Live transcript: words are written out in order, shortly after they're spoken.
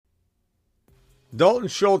Dalton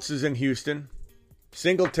Schultz is in Houston.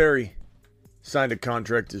 Singletary signed a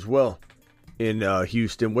contract as well in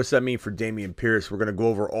Houston. What's that mean for Dameon Pierce? We're going to go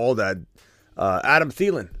over all that. Adam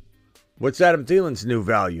Thielen. What's Adam Thielen's new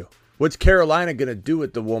value? What's Carolina going to do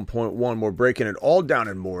at the 1.1? We're breaking it all down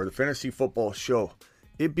and more. The Fantasy Football Show.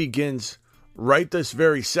 It begins right this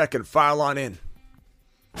very second. File on in.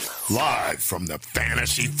 Live from the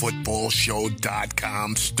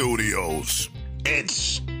FantasyFootballShow.com studios.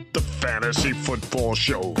 It's the Fantasy Football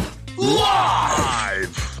Show.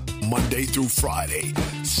 Live! Monday through Friday,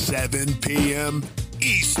 7 p.m.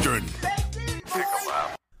 Eastern.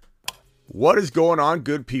 What is going on,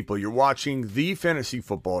 good people? You're watching the Fantasy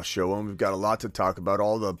Football Show, and we've got a lot to talk about.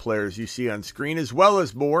 All the players you see on screen, as well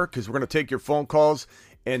as more, because we're going to take your phone calls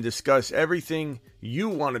and discuss everything you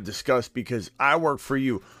want to discuss, because I work for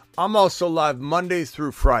you. I'm also live Monday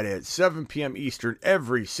through Friday at 7 p.m. Eastern,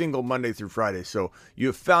 every single Monday through Friday. So you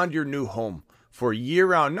have found your new home for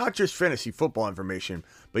year-round, not just fantasy football information,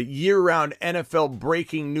 but year-round NFL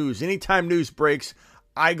breaking news. Anytime news breaks,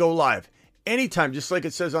 I go live. Anytime, just like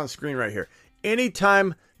it says on screen right here.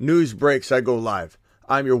 Anytime news breaks, I go live.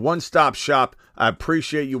 I'm your one-stop shop. I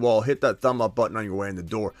appreciate you all. Hit that thumb up button on your way in the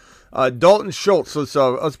door. Dalton Schultz. Let's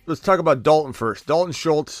talk about Dalton first. Dalton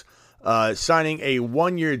Schultz signing a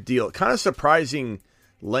 1-year deal. Kind of surprising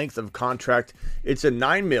length of contract. It's a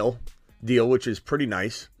 $9 million deal, which is pretty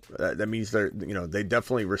nice. That means they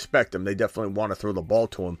definitely respect him. They definitely want to throw the ball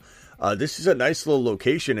to him. This is a nice little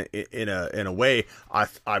location in a way.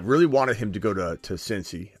 I really wanted him to go to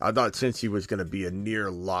Cincy. I thought Cincy was going to be a near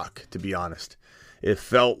lock, to be honest. It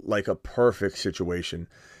felt like a perfect situation.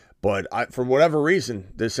 But for whatever reason,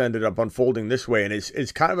 this ended up unfolding this way. And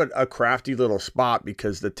it's kind of a crafty little spot,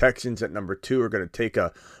 because the Texans at number 2 are going to take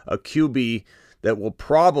a QB that will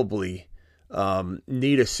probably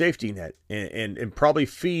need a safety net and probably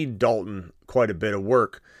feed Dalton quite a bit of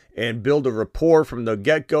work and build a rapport from the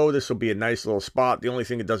get-go. This will be a nice little spot. The only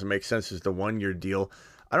thing that doesn't make sense is the 1-year deal.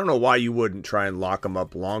 I don't know why you wouldn't try and lock him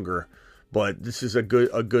up longer, but this is a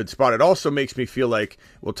good spot. It also makes me feel like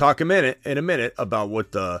we'll talk in a minute about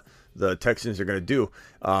what the Texans are going to do.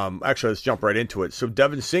 Actually, let's jump right into it. So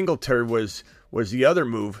Devin Singletary was the other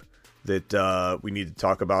move that we need to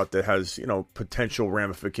talk about that has potential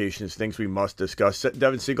ramifications, things we must discuss.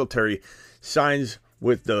 Devin Singletary signs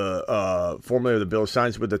with the formerly of the Bills,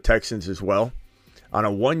 signs with the Texans as well on a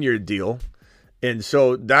 1-year deal, and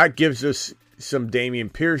so that gives us some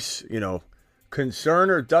Dameon Pierce concern,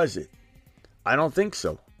 or does it? I don't think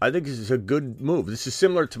so. I think this is a good move. This is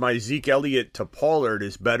similar to my Zeke Elliott to Pollard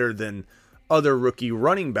is better than other rookie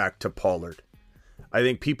running back to Pollard. I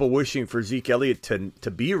think people wishing for Zeke Elliott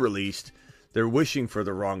to be released, they're wishing for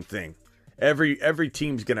the wrong thing. Every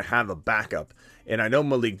team's going to have a backup. And I know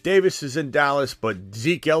Malik Davis is in Dallas, but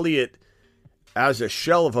Zeke Elliott, as a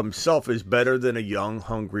shell of himself, is better than a young,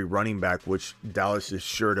 hungry running back, which Dallas is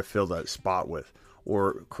sure to fill that spot with,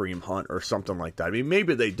 or Kareem Hunt or something like that. I mean,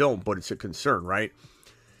 maybe they don't, but it's a concern, right?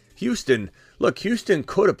 Houston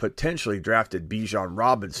could have potentially drafted Bijan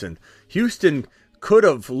Robinson. Houston could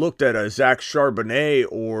have looked at a Zach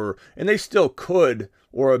Charbonnet, and they still could,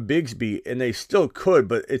 or a Bigsby, and they still could,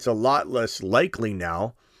 but it's a lot less likely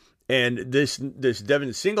now. And this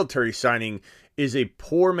Devin Singletary signing is a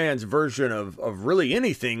poor man's version of really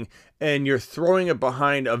anything, and you're throwing it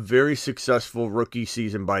behind a very successful rookie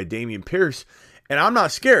season by Dameon Pierce. And I'm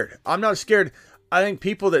not scared. I think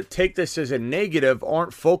people that take this as a negative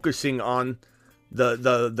aren't focusing on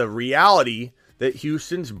the reality that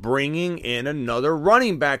Houston's bringing in another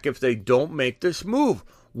running back if they don't make this move.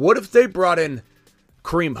 What if they brought in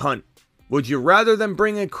Kareem Hunt? Would you rather them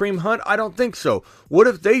bring in Kareem Hunt? I don't think so. What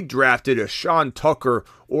if they drafted a Sean Tucker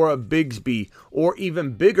or a Bigsby or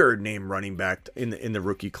even bigger name running back in the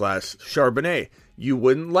rookie class, Charbonnet? You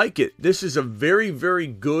wouldn't like it. This is a very, very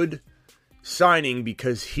good signing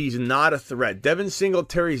because he's not a threat. Devin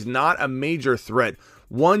Singletary's not a major threat.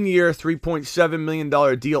 1 year, $3.7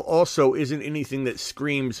 million deal also isn't anything that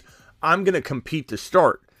screams, I'm going to compete to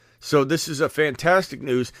start. So this is a fantastic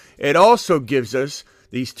news. It also gives us,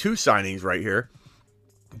 these two signings right here,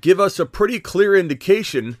 give us a pretty clear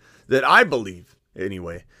indication that I believe,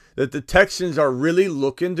 anyway, that the Texans are really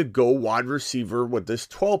looking to go wide receiver with this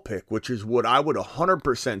 12 pick, which is what I would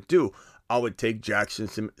 100% do. I would take Jackson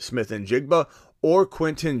Smith-Njigba or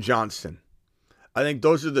Quentin Johnston. I think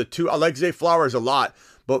those are the two. I like Zay Flowers a lot,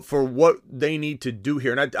 but for what they need to do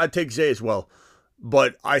here, and I'd take Zay as well,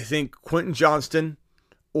 but I think Quentin Johnston,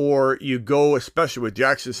 or you go especially with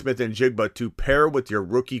Jackson Smith-Njigba to pair with your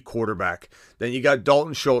rookie quarterback. Then you got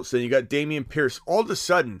Dalton Schultz, then you got Dameon Pierce. All of a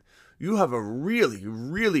sudden, you have a really,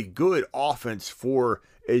 really good offense for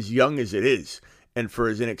as young as it is. and for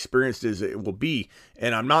as inexperienced as it will be.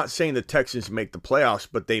 And I'm not saying the Texans make the playoffs,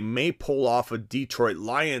 but they may pull off a Detroit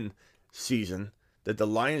Lion season that the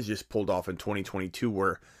Lions just pulled off in 2022,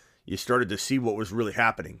 where you started to see what was really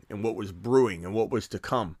happening and what was brewing and what was to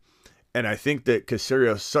come. And I think that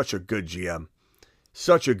Caserio is such a good GM.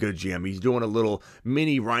 Such a good GM. He's doing a little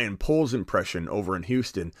mini Ryan Poles impression over in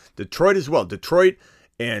Houston. Detroit as well. Detroit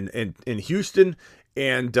and Houston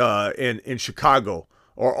and Chicago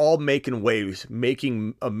are all making waves,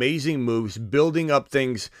 making amazing moves, building up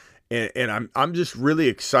things, and I'm just really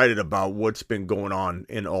excited about what's been going on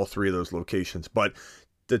in all three of those locations. But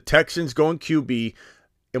the Texans going QB,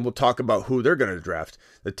 and we'll talk about who they're going to draft.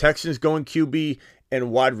 The Texans going QB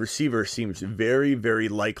and wide receiver seems very, very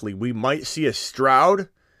likely. We might see a Stroud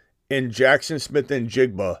and Jackson Smith and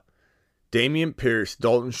Jigba, Dameon Pierce,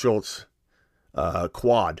 Dalton Schultz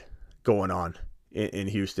quad going on in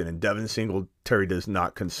Houston. And Devin Singletary does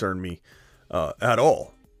not concern me at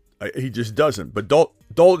all. He just doesn't. But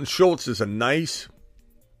Dalton Schultz is a nice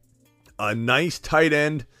tight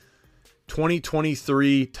end,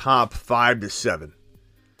 2023 top 5 to 7.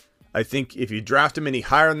 I think if you draft him any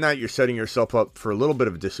higher than that, you're setting yourself up for a little bit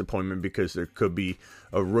of a disappointment, because there could be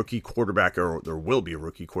a rookie quarterback, or there will be a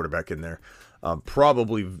rookie quarterback in there,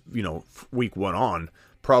 probably, week 1 on,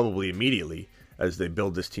 probably immediately as they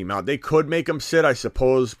build this team out. They could make him sit, I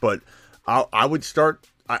suppose, but I would start.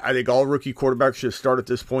 I think all rookie quarterbacks should start at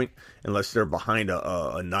this point, unless they're behind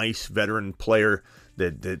a nice veteran player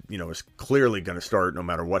that is clearly going to start no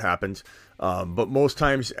matter what happens. But most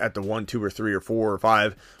times at the 1, 2, or 3, or 4, or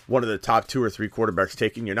 5, one of the top 2 or 3 quarterbacks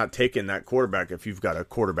taken, you're not taking that quarterback if you've got a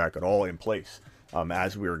quarterback at all in place,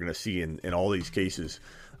 as we are going to see in all these cases.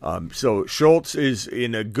 So Schultz is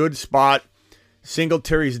in a good spot.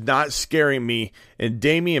 Singletary's not scaring me, and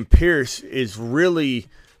Dameon Pierce is really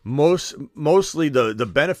mostly the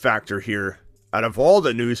benefactor here out of all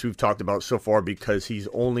the news we've talked about so far, because he's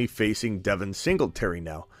only facing Devin Singletary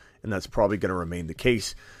now, and that's probably going to remain the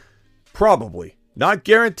case. Probably. Not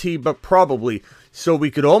guaranteed, but probably. So we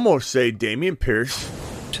could almost say Dameon Pierce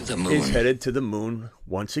is headed to the moon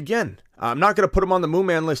once again. I'm not going to put him on the Moon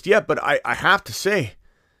Man list yet, but I have to say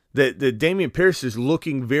that Dameon Pierce is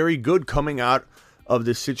looking very good coming out of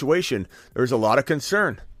this situation. There's a lot of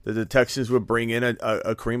concern that the Texans would bring in a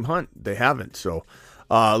Kareem Hunt. They haven't. So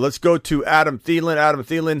let's go to Adam Thielen. Adam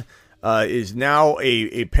Thielen is now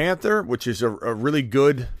a Panther, which is a really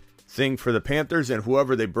good thing for the Panthers and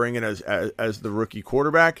whoever they bring in as the rookie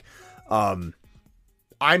quarterback. I'm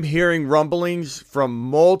hearing rumblings from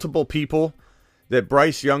multiple people that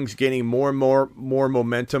Bryce Young's gaining more and more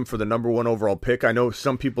momentum for the number 1 overall pick. I know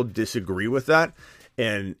some people disagree with that,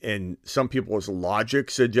 and some people's logic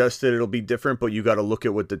suggests that it'll be different, but you got to look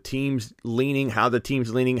at what the team's leaning, how the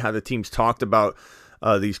team's talked about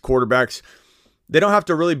these quarterbacks. They don't have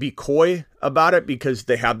to really be coy about it because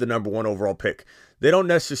they have the number 1 overall pick. They don't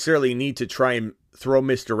necessarily need to try and throw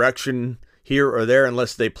misdirection here or there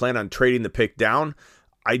unless they plan on trading the pick down.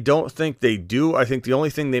 I don't think they do. I think the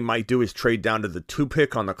only thing they might do is trade down to the 2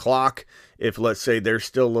 pick on the clock if, let's say, they're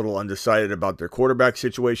still a little undecided about their quarterback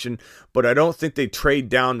situation. But I don't think they trade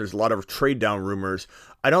down. There's a lot of trade down rumors.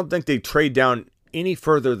 I don't think they trade down any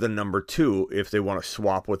further than number 2 if they want to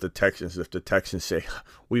swap with the Texans. If the Texans say,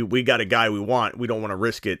 we got a guy we want, we don't want to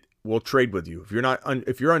risk it, we'll trade with you.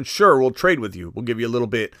 If you're unsure, we'll trade with you. We'll give you a little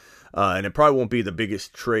bit, and it probably won't be the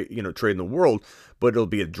biggest trade in the world, but it'll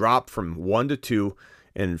be a drop from 1 to 2,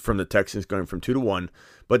 and from the Texans going from 2 to 1.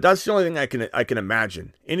 But that's the only thing I can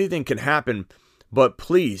imagine. Anything can happen, but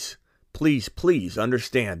please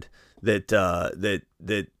understand that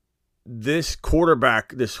this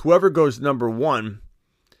quarterback, whoever goes number 1,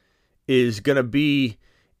 is going to be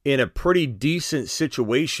in a pretty decent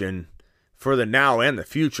situation for the now and the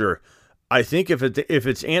future. I think if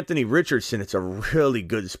it's Anthony Richardson, it's a really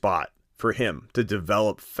good spot for him to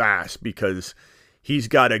develop fast, because he's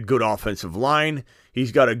got a good offensive line,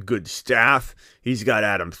 he's got a good staff, he's got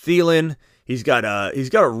Adam Thielen, he's got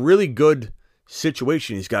a really good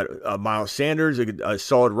situation. He's got Miles Sanders, a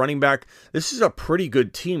solid running back. This is a pretty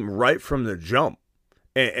good team right from the jump.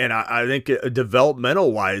 And I think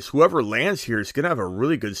developmental-wise, whoever lands here is going to have a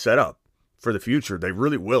really good setup for the future. They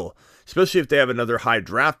really will, especially if they have another high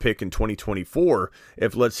draft pick in 2024.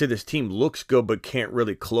 If, let's say, this team looks good but can't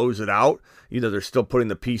really close it out, they're still putting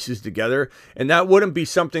the pieces together. And that wouldn't be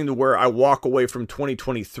something to where I walk away from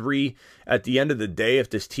 2023 at the end of the day if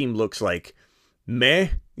this team looks like meh.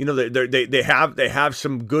 They have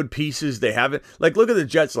some good pieces. They haven't, like, look at the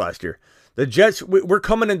Jets last year. The Jets, we're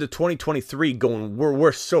coming into 2023 going,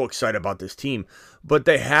 we're so excited about this team, but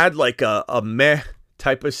they had like a meh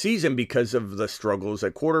type of season because of the struggles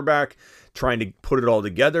at quarterback, trying to put it all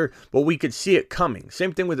together, but we could see it coming.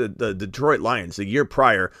 Same thing with the Detroit Lions the year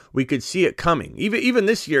prior. We could see it coming. Even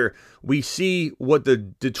this year, we see what the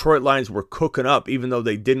Detroit Lions were cooking up, even though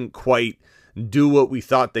they didn't quite do what we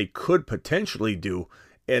thought they could potentially do,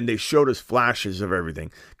 and they showed us flashes of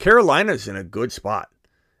everything. Carolina's in a good spot.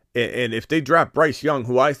 And if they draft Bryce Young,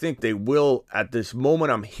 who I think they will at this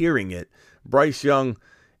moment I'm hearing it, Bryce Young,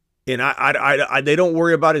 and they don't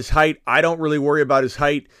worry about his height. I don't really worry about his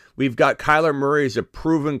height. We've got Kyler Murray as a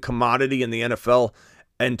proven commodity in the NFL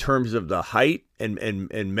in terms of the height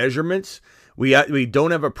and measurements. We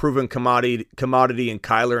don't have a proven commodity in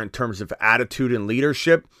Kyler in terms of attitude and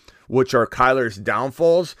leadership, which are Kyler's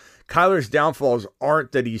downfalls. Kyler's downfalls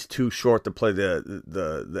aren't that he's too short to play the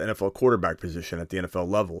NFL quarterback position at the NFL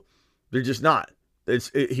level. They're just not.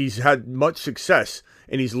 He's had much success,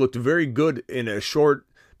 and he's looked very good in a short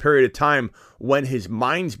period of time when his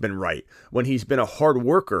mind's been right, when he's been a hard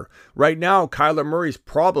worker. Right now, Kyler Murray's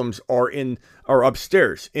problems are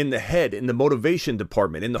upstairs, in the head, in the motivation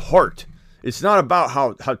department, in the heart. It's not about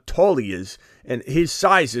how tall he is, and his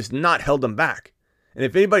size has not held him back. And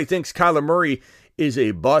if anybody thinks Kyler Murray is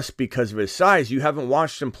a bust because of his size, you haven't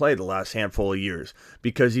watched him play the last handful of years,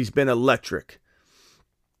 because he's been electric.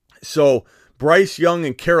 So Bryce Young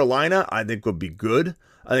in Carolina, I think, would be good.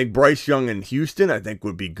 I think Bryce Young in Houston, I think,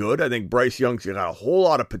 would be good. I think Bryce Young's got a whole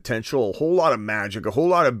lot of potential, a whole lot of magic, a whole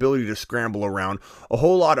lot of ability to scramble around, a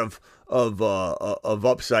whole lot of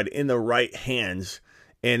upside in the right hands.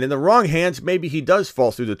 And in the wrong hands, maybe he does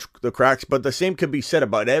fall through the cracks, but the same could be said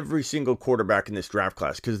about every single quarterback in this draft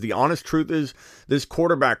class, because the honest truth is this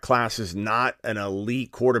quarterback class is not an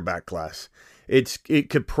elite quarterback class. It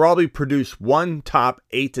could probably produce one top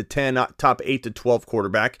 8 to 10, top 8 to 12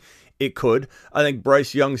 quarterback. It could. I think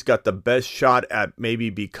Bryce Young's got the best shot at maybe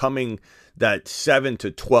becoming that 7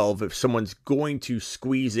 to 12 if someone's going to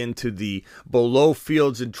squeeze into the below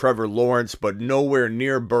Fields and Trevor Lawrence, but nowhere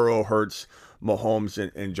near Burrow, Hurts, Mahomes,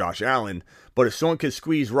 and Josh Allen. But if someone could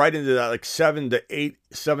squeeze right into that like 7 to 8,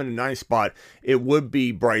 7 to 9 spot, it would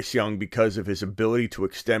be Bryce Young because of his ability to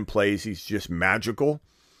extend plays. He's just magical.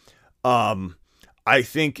 I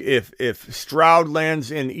think if Stroud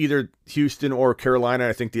lands in either Houston or Carolina,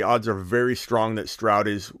 I think the odds are very strong that Stroud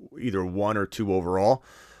is either 1 or 2 overall.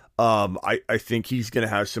 I think he's going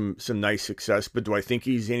to have some nice success, but do I think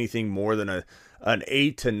he's anything more than an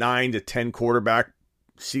 8 to 9 to 10 quarterback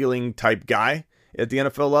ceiling type guy at the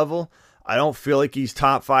NFL level? I don't feel like he's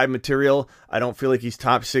top 5 material. I don't feel like he's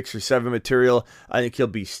top 6 or 7 material. I think he'll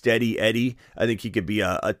be steady Eddie. I think he could be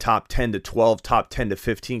a top 10 to 12, top 10 to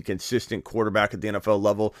 15 consistent quarterback at the NFL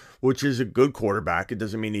level, which is a good quarterback. It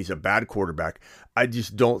doesn't mean he's a bad quarterback. I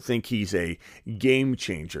just don't think he's a game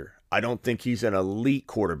changer. I don't think he's an elite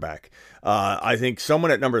quarterback. I think someone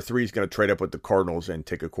at number 3 is going to trade up with the Cardinals and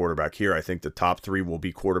take a quarterback here. I think the top 3 will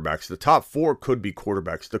be quarterbacks. The top 4 could be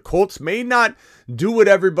quarterbacks. The Colts may not do what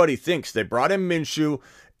everybody thinks. They brought in Minshew,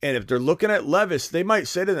 and if they're looking at Levis, they might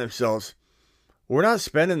say to themselves, we're not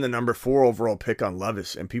spending the number 4 overall pick on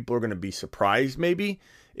Levis, and people are going to be surprised maybe.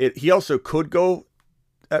 He also could go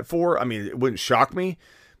at 4. I mean, it wouldn't shock me.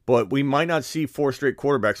 But we might not see 4 straight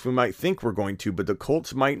quarterbacks. We might think we're going to, but the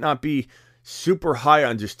Colts might not be super high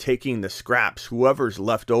on just taking the scraps, whoever's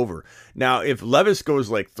left over. Now, if Levis goes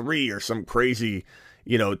like 3 or some crazy,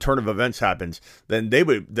 turn of events happens, then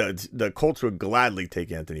the Colts would gladly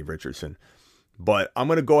take Anthony Richardson. But I'm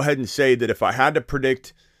going to go ahead and say that if I had to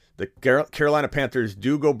predict the Carolina Panthers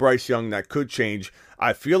do go Bryce Young, that could change.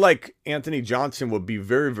 I feel like Anthony Johnson would be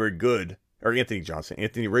very, very good. Or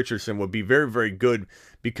Anthony Richardson would be very, very good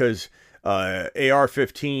because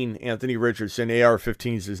AR-15, Anthony Richardson,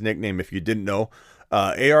 AR-15 is his nickname if you didn't know.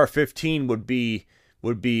 AR-15 would be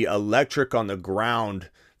electric on the ground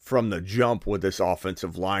from the jump with this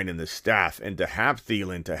offensive line and the staff. And to have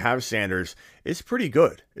Thielen, to have Sanders, it's pretty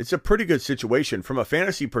good. It's a pretty good situation. From a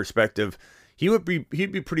fantasy perspective, he'd be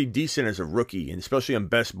pretty decent as a rookie, and especially in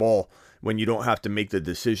best ball when you don't have to make the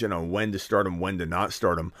decision on when to start him, when to not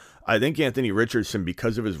start him. I think Anthony Richardson,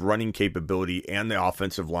 because of his running capability and the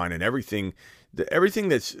offensive line and everything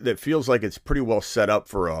that feels like it's pretty well set up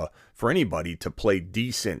for anybody to play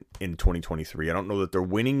decent in 2023. I don't know that they're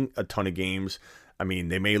winning a ton of games. I mean,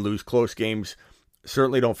 they may lose close games.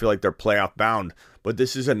 Certainly don't feel like they're playoff bound, but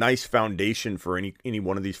this is a nice foundation for any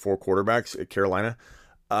one of these 4 quarterbacks at Carolina.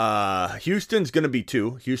 Houston's going to be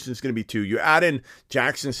 2. You add in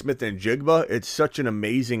Jackson Smith and Jigba. It's such an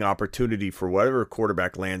amazing opportunity for whatever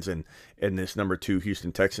quarterback lands in this number 2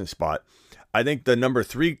 Houston Texans spot. I think the number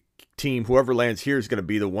 3 team, whoever lands here, is going to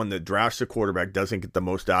be the one that drafts a quarterback, doesn't get the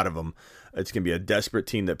most out of them. It's going to be a desperate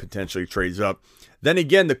team that potentially trades up. Then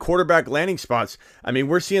again, the quarterback landing spots. I mean,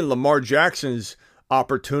 we're seeing Lamar Jackson's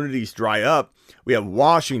opportunities dry up. We have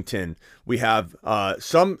Washington. We have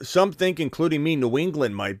some think, including me, New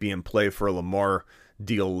England might be in play for a Lamar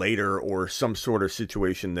deal later, or some sort of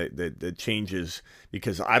situation that changes,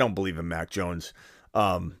 because I don't believe in Mac Jones.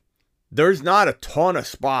 There's not a ton of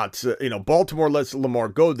spots. Baltimore lets Lamar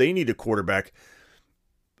go. They need a quarterback.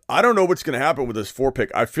 I don't know what's going to happen with this 4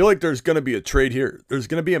 pick. I feel like there's going to be a trade here. There's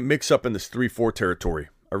going to be a mix-up in this 3-4 territory.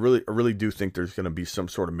 I really do think there's going to be some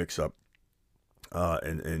sort of mix-up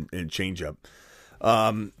and change-up.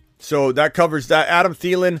 So that covers that. Adam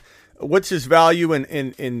Thielen, what's his value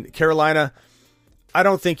in Carolina? I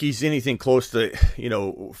don't think he's anything close to,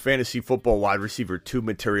 fantasy football wide receiver 2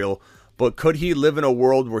 material. But could he live in a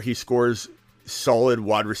world where he scores solid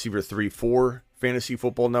wide receiver 3-4 fantasy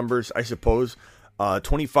football numbers? I suppose.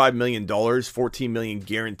 $25 million, $14 million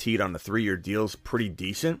guaranteed on a 3-year deal is pretty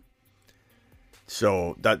decent.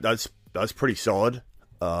 So that's pretty solid.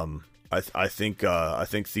 I think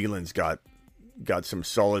Thielen's got some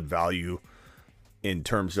solid value in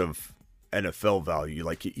terms of NFL value.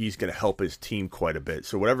 Like, he's going to help his team quite a bit.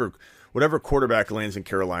 So whatever quarterback lands in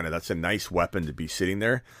Carolina, that's a nice weapon to be sitting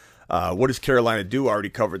there. What does Carolina do? I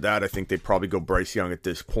already covered that. I think they probably go Bryce Young at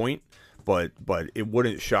this point, but it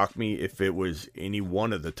wouldn't shock me if it was any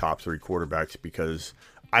one of the top 3 quarterbacks, because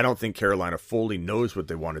I don't think Carolina fully knows what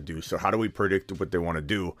they want to do. So how do we predict what they want to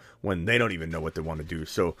do when they don't even know what they want to do?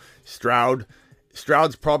 So Stroud's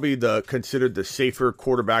probably considered the safer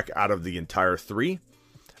quarterback out of the entire 3.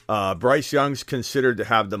 Bryce Young's considered to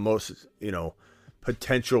have the most,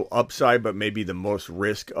 potential upside, but maybe the most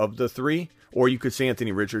risk of the 3. Or you could say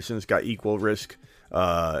Anthony Richardson's got equal risk,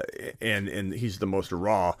 and he's the most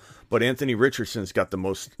raw. But Anthony Richardson's got the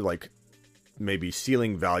most, maybe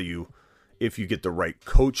ceiling value if you get the right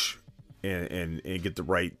coach and get the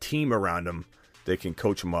right team around him. They can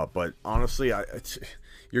coach him up. But honestly,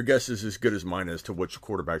 your guess is as good as mine as to which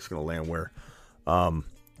quarterback's going to land where.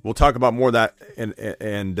 We'll talk about more of that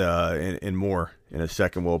and more in a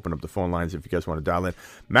second. We'll open up the phone lines if you guys want to dial in.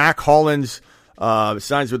 Mac Hollins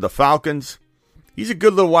signs with the Falcons. He's a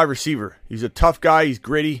good little wide receiver. He's a tough guy. He's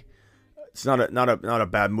gritty. It's not a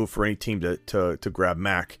bad move for any team to grab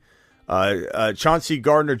Mac. Chauncey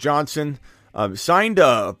Gardner-Johnson signed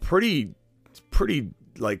a pretty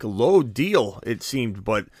low deal, it seemed,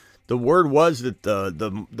 but the word was that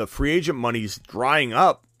the free agent money's drying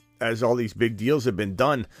up as all these big deals have been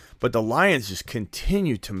done, but the Lions just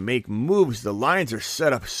continue to make moves. The Lions are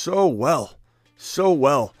set up so well.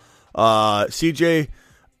 CJ,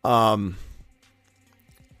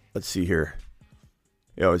 let's see here.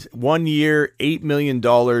 It was 1 year, $8 million,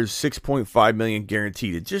 $6.5 million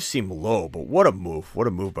guaranteed. It just seemed low, but what a move. What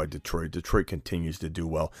a move by Detroit. Detroit continues to do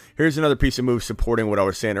well. Here's another piece of move supporting what I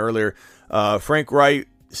was saying earlier. Frank Wright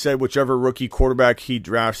said whichever rookie quarterback he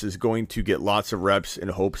drafts is going to get lots of reps in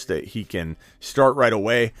hopes that he can start right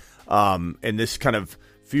away. And this kind of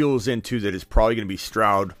fuels into that it's probably going to be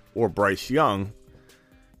Stroud or Bryce Young,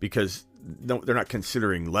 because they're not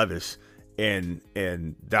considering Levis. And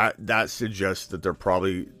that suggests that they're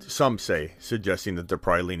probably, suggesting that they're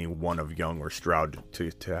probably leaning one of Young or Stroud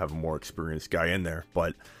to have a more experienced guy in there.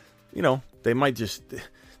 But, they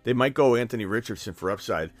might go Anthony Richardson for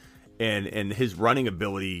upside. And his running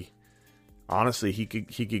ability, honestly, he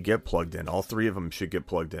could get plugged in. All 3 of them should get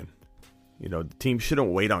plugged in. The team shouldn't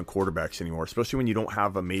wait on quarterbacks anymore, especially when you don't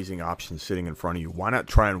have amazing options sitting in front of you. Why not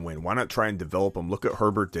try and win? Why not try and develop them? Look at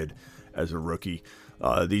Herbert did as a rookie.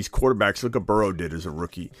 These quarterbacks, look at Burrow did as a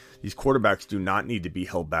rookie. These quarterbacks do not need to be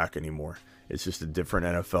held back anymore. It's just a different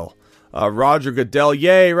NFL. Roger Goodell,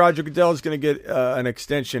 yay! Roger Goodell is going to get an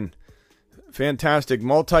extension. Fantastic,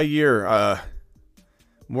 multi-year.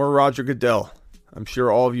 More Roger Goodell. I'm sure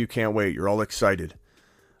all of you can't wait. You're all excited.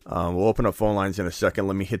 We'll open up phone lines in a second.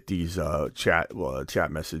 Let me hit these chat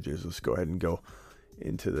messages. Let's go ahead and go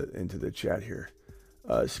into the chat here.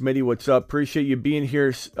 Smitty, what's up? Appreciate you being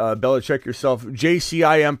here. Belichick yourself.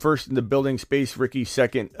 JCIM first in the building. Space Ricky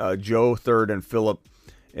second. Joe third, and Philip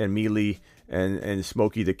and Mealy and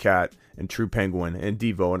Smokey the Cat and True Penguin and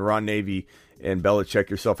Devo and Ron Navy and Belichick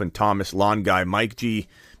yourself and Thomas Lawn Guy, Mike G,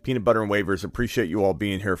 Peanut Butter and Waivers. Appreciate you all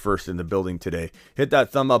being here first in the building today. Hit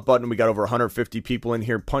that thumb up button. We got over 150 people in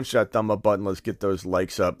here. Punch that thumb up button. Let's get those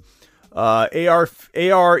likes up.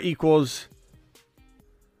 AR equals.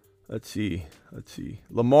 Let's see.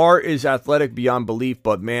 Lamar is athletic beyond belief,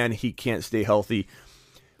 but man, he can't stay healthy.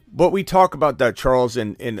 But we talk about that, Charles,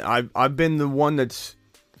 and I've been the one that's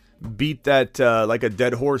beat that like a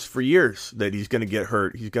dead horse for years, that he's going to get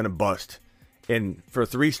hurt, he's going to bust. And for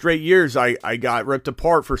 3 straight years, I got ripped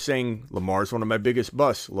apart for saying Lamar's one of my biggest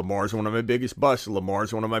busts. Lamar's one of my biggest busts.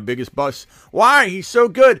 Lamar's one of my biggest busts. Why? He's so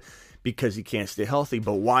good. Because he can't stay healthy.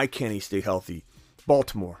 But why can't he stay healthy?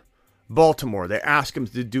 Baltimore. They ask him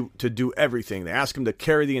to do everything. They ask him to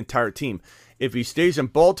carry the entire team. If he stays in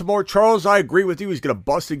Baltimore, Charles, I agree with you. He's going to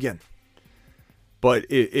bust again. But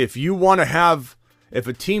if you want to have, if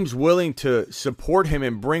a team's willing to support him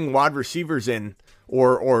and bring wide receivers in,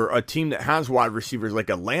 or a team that has wide receivers like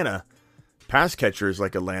Atlanta, pass catchers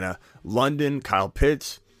like Atlanta, London, Kyle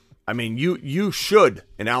Pitts, I mean, you should,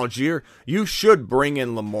 in Algier, you should bring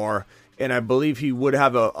in Lamar, and I believe he would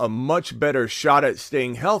have a much better shot at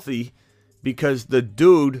staying healthy, because the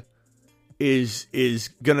dude is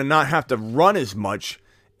going to not have to run as much.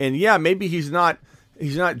 And yeah, maybe he's not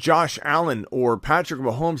Josh Allen or Patrick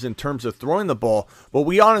Mahomes in terms of throwing the ball, but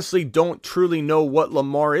we honestly don't truly know what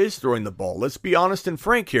Lamar is throwing the ball. Let's be honest and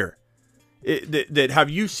frank here. Have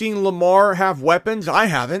you seen Lamar have weapons? I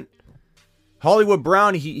haven't. Hollywood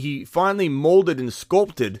Brown, he finally molded and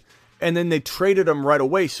sculpted, and then they traded him right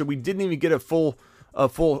away, so we didn't even get a full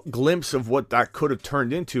glimpse of what that could have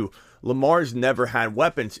turned into. Lamar's never had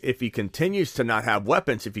weapons. If he continues to not have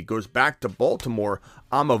weapons, if he goes back to Baltimore,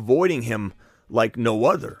 I'm avoiding him like no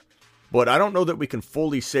other. But I don't know that we can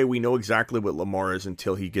fully say we know exactly what Lamar is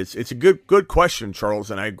until he gets. It's a good question, Charles,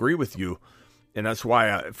 and I agree with you. And that's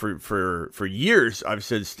why for years I've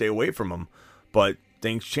said stay away from him. But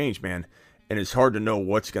things change, man, and it's hard to know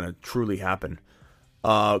what's going to truly happen.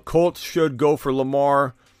 Colts should go for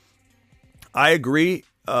Lamar. I agree,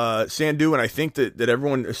 Sandu, and I think that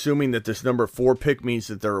everyone assuming that this number 4 pick means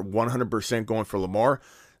that they're 100% going for Lamar.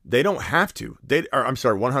 They don't have to.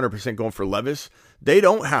 100% going for Levis. They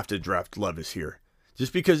don't have to draft Levis here.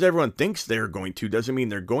 Just because everyone thinks they're going to doesn't mean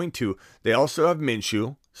they're going to. They also have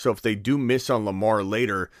Minshew, so if they do miss on Lamar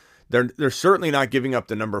later, they're certainly not giving up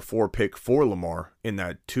the number 4 pick for Lamar in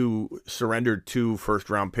that surrendered 2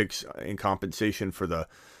 first-round picks in compensation for the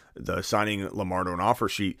signing Lamar to an offer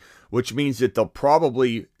sheet, which means that they'll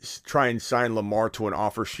probably try and sign Lamar to an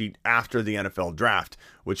offer sheet after the NFL draft,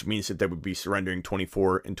 which means that they would be surrendering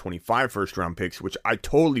 24 and 25 first-round picks, which I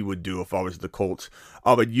totally would do if I was the Colts.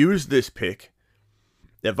 I would use this pick.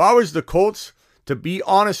 If I was the Colts, to be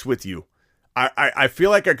honest with you, I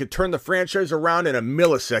feel like I could turn the franchise around in a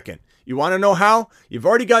millisecond. You want to know how? You've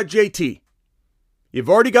already got JT. You've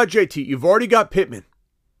already got Pittman.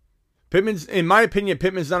 Pittman's, in my opinion,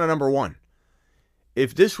 Pittman's not a number 1.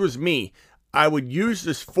 If this was me, I would use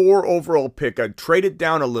this 4 overall pick. I'd trade it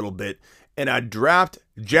down a little bit, and I'd draft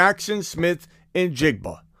Jackson, Smith, and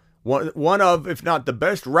Jigba. One of, if not the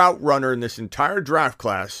best route runner in this entire draft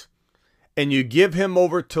class, and you give him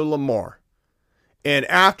over to Lamar. And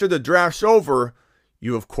after the draft's over,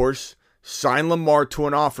 you, of course, sign Lamar to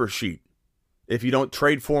an offer sheet. If you don't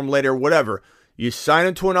trade for him later, whatever. You sign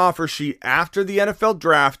him to an offer sheet after the NFL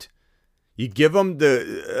draft. You give him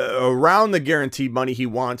around the guaranteed money he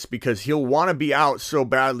wants, because he'll want to be out so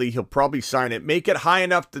badly, he'll probably sign it. Make it high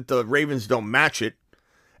enough that the Ravens don't match it.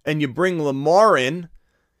 And you bring Lamar in.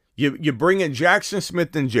 You bring in Jackson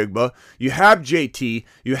Smith and Jigba. You have JT.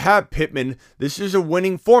 You have Pittman. This is a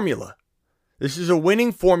winning formula.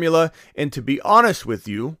 And to be honest with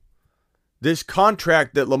you, this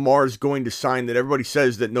contract that Lamar is going to sign, that everybody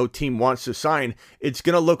says that no team wants to sign, it's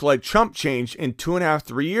going to look like chump change in 2.5,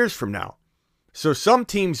 3 years from now. So some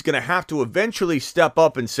team's going to have to eventually step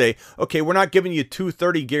up and say, okay, we're not giving you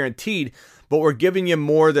 $230 guaranteed, but we're giving you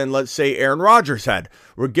more than, let's say, Aaron Rodgers had.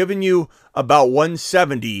 We're giving you about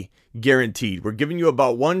 $170 guaranteed. We're giving you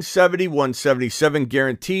about $170, $177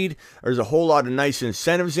 guaranteed. There's a whole lot of nice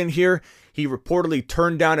incentives in here. He reportedly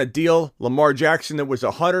turned down a deal, Lamar Jackson, that was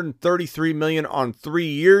 $133 million on 3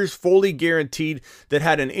 years, fully guaranteed, that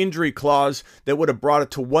had an injury clause that would have brought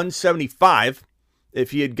it to $175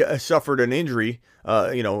 if he had suffered an injury,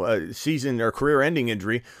 a season or career-ending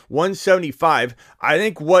injury. $175. I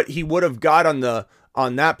think what he would have got on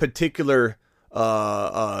that particular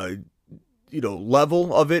level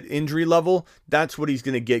of it, injury level, that's what he's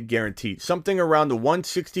going to get guaranteed. Something around the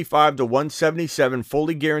 165 to 177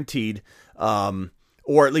 fully guaranteed,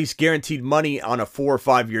 or at least guaranteed money on a 4 or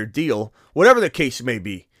 5 year deal, whatever the case may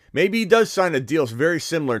be. Maybe he does sign a deal very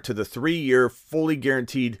similar to the 3-year fully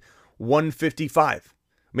guaranteed 155.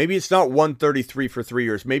 Maybe it's not 133 for 3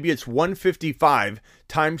 years. Maybe it's 155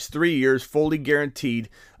 times 3 years fully guaranteed,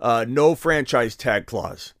 no franchise tag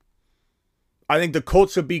clause. I think the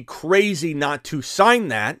Colts would be crazy not to sign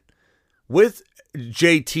that with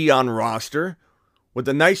JT on roster, with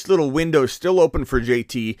a nice little window still open for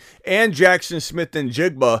JT and Jackson Smith and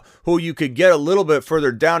Jigba, who you could get a little bit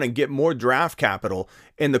further down and get more draft capital.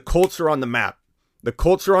 And the Colts are on the map. The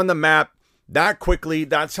Colts are on the map that quickly.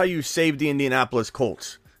 That's how you save the Indianapolis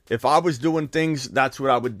Colts. If I was doing things, that's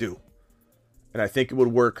what I would do. And I think it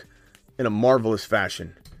would work in a marvelous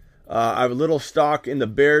fashion. I have a little stock in the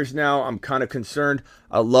Bears now. I'm kind of concerned.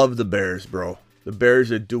 I love the Bears, bro. The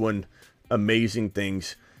Bears are doing amazing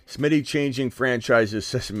things. Smitty changing franchises,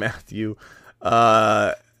 says Matthew.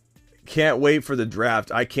 Can't wait for the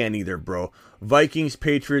draft. I can't either, bro. Vikings,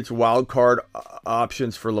 Patriots, wild card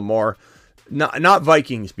options for Lamar. Not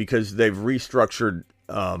Vikings, because they've restructured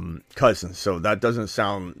Cousins, so that doesn't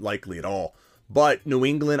sound likely at all. But New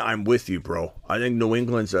England, I'm with you, bro. I think New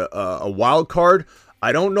England's a wild card.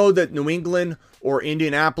 I don't know that New England or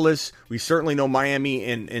Indianapolis, we certainly know Miami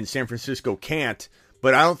and San Francisco can't,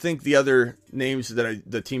 but I don't think the other names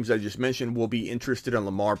the teams I just mentioned will be interested in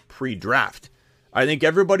Lamar pre-draft. I think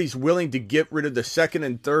everybody's willing to get rid of the second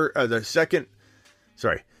and third, I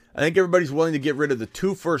think everybody's willing to get rid of the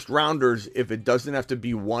 2 first-rounders if it doesn't have to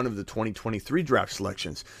be one of the 2023 draft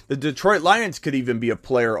selections. The Detroit Lions could even be a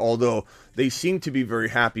player, although they seem to be very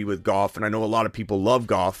happy with Goff, and I know a lot of people love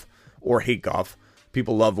Goff or hate Goff.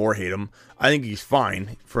 People love or hate him. I think he's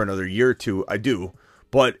fine for another year or two. I do.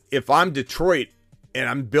 But if I'm Detroit and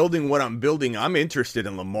I'm building what I'm building, I'm interested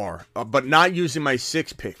in Lamar. But not using my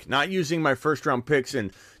 6th pick. Not using my first-round picks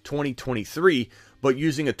in 2023, but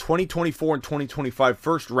using a 2024 and 2025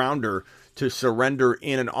 first-rounder to surrender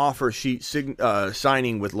in an offer sheet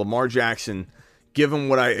signing with Lamar Jackson, given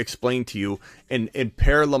what I explained to you, and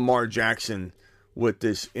pair Lamar Jackson with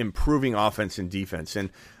this improving offense and defense. And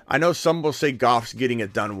I know some will say Goff's getting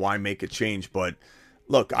it done, why make a change? But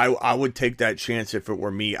look, I would take that chance if it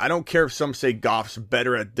were me. I don't care if some say Goff's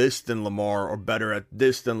better at this than Lamar, or better at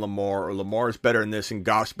this than Lamar, or Lamar's better in this and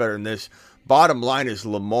Goff's better in this. Bottom line is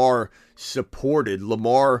Lamar supported,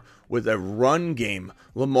 Lamar with a run game,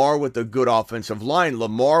 Lamar with a good offensive line,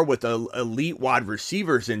 Lamar with elite wide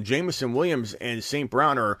receivers, and Jameson Williams and St.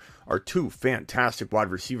 Brown are 2 fantastic wide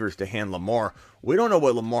receivers to hand Lamar. We don't know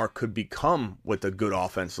what Lamar could become with a good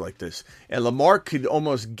offense like this. And Lamar could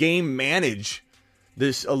almost game manage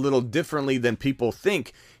this a little differently than people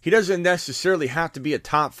think. He doesn't necessarily have to be a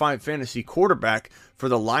top 5 fantasy quarterback for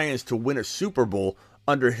the Lions to win a Super Bowl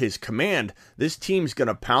under his command. This team's going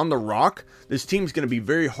to pound the rock. This team's going to be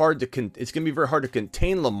very hard to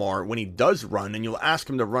contain Lamar when he does run, and you'll ask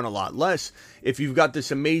him to run a lot less if you've got this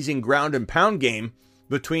amazing ground and pound game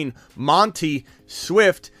between Monty,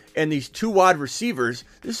 Swift, and these 2 wide receivers.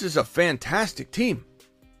 This is a fantastic team.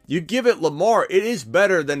 You give it Lamar, it is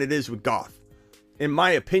better than it is with Goff, in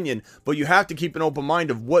my opinion, but you have to keep an open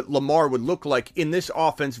mind of what Lamar would look like in this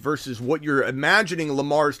offense versus what you're imagining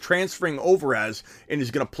Lamar's transferring over as, and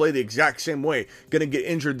is going to play the exact same way, going to get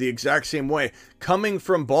injured the exact same way. Coming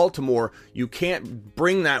from Baltimore, you can't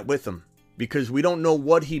bring that with him, because we don't know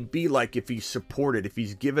what he'd be like if he's supported, if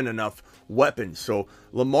he's given enough weapons. So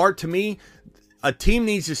Lamar, to me, a team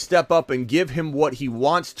needs to step up and give him what he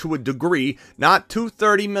wants to a degree, not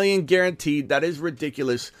 $230 million guaranteed. That is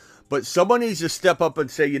ridiculous. But someone needs to step up and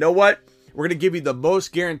say, you know what? We're going to give you the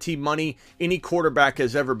most guaranteed money any quarterback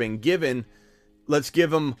has ever been given. Let's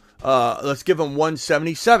give him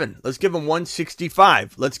 177. Let's give him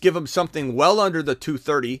 165. Let's give him something well under the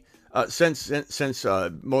 230 since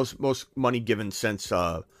most money given since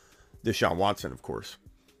Deshaun Watson, of course.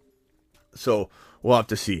 So we'll have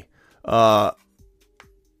to see. There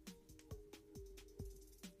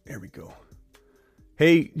we go.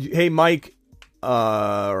 Hey, Mike.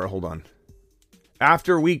 Or hold on.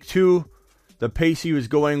 After week 2, the pace he was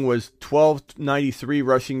going was 1293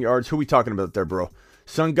 rushing yards. Who are we talking about there, bro?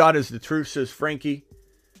 Sun God is the truth, says Frankie.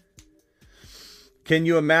 Can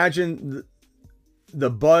you imagine the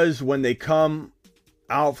buzz when they come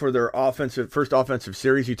out for their first offensive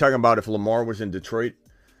series? You're talking about if Lamar was in Detroit?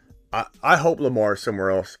 I hope Lamar is somewhere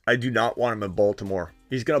else. I do not want him in Baltimore.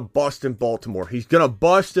 He's going to bust in Baltimore.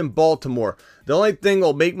 The only thing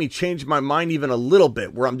that'll make me change my mind even a little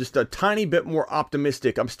bit, where I'm just a tiny bit more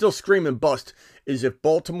optimistic, I'm still screaming bust, is if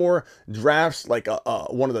Baltimore drafts like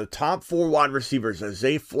one of the top 4 wide receivers,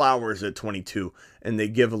 Zay Flowers at 22, and they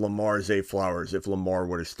give Lamar Zay Flowers if Lamar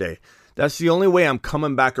were to stay. That's the only way I'm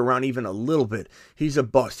coming back around even a little bit. He's a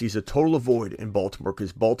bust. He's a total avoid in Baltimore,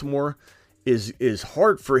 because Baltimore is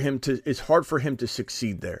hard for him to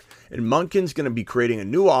succeed there. And Monken's going to be creating a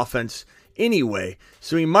new offense anyway,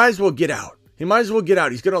 so he might as well get out. He's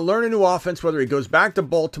going to learn a new offense, whether he goes back to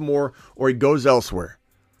Baltimore or he goes elsewhere.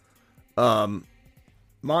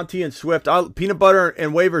 Monty and Swift. Peanut butter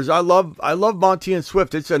and waivers. I love Monty and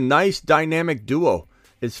Swift. It's a nice dynamic duo.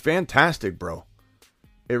 It's fantastic, bro.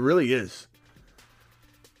 It really is.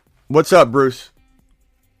 What's up, Bruce?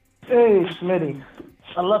 Hey, Smitty.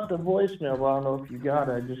 I left a voicemail, but I don't know if you got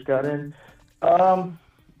it. I just got in.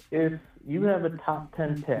 If you have a top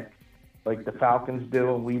 10 pick, like the Falcons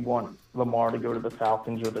do, and we want Lamar to go to the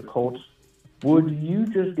Falcons or the Colts, would you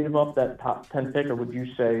just give up that top 10 pick, or would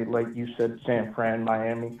you say, like you said, San Fran,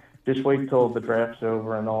 Miami, just wait till the draft's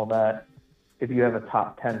over and all that if you have a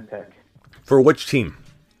top 10 pick? For which team?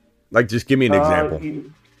 Like, just give me an example.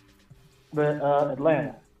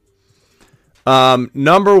 Atlanta.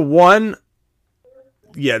 Number one,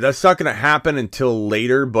 yeah, that's not going to happen until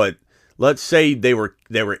later, but let's say they were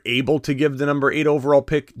able to give the number 8 overall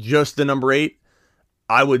pick, just the number 8.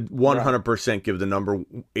 I would 100% give the number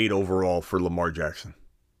 8 overall for Lamar Jackson.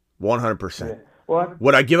 100%. Yeah. Well,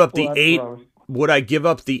 would I give up the 8? Would I give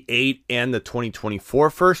up the 8 and the 2024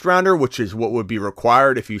 first rounder, which is what would be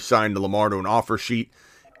required if you signed Lamar to an offer sheet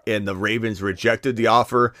and the Ravens rejected the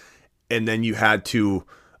offer, and then you had to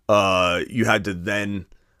then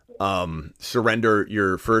surrender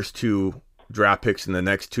your first 2 draft picks in the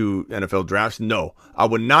next 2 NFL drafts? No, I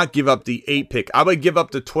would not give up the 8 pick. I would give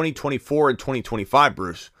up the 2024 and 2025,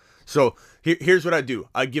 Bruce. So here's what I do.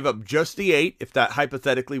 I give up just the 8 if that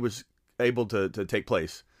hypothetically was able to take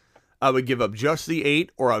place. I would give up just the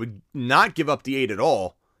 8, or I would not give up the 8 at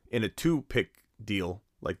all in a 2-pick deal,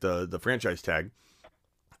 like the franchise tag.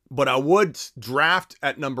 But I would draft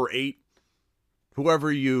at number 8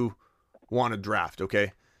 whoever you want to draft,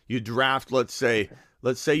 okay? You draft, let's say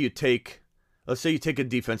you take a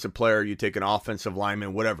defensive player, you take an offensive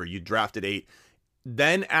lineman, whatever, you drafted 8.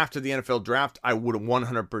 Then after the NFL draft, I would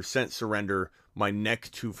 100% surrender my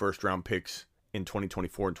next 2 first-round picks in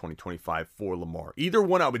 2024 and 2025 for Lamar. Either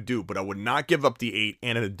one I would do, but I would not give up the 8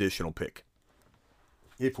 and an additional pick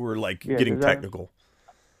if we're getting technical.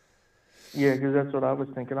 Yeah, because that's what I was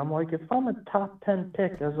thinking. I'm like, if I'm a top 10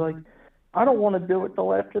 pick, I was like, I don't want to do it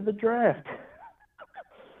till after the draft.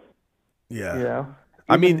 Yeah. You know?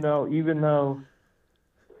 Even though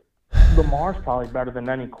Lamar's probably better than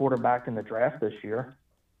any quarterback in the draft this year.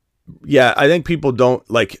 Yeah, I think people don't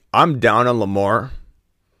I'm down on Lamar.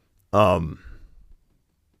 I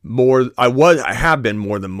have been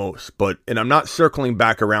more than most, and I'm not circling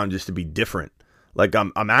back around just to be different. Like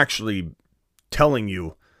I'm actually telling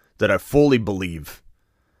you that I fully believe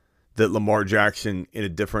that Lamar Jackson in a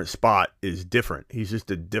different spot is different. He's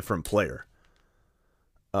just a different player.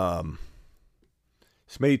 Smitty,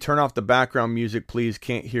 turn off the background music, please.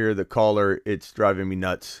 Can't hear the caller. It's driving me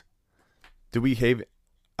nuts. I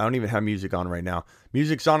don't even have music on right now.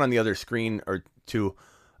 Music's on the other screen or two.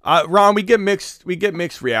 Ron, we get mixed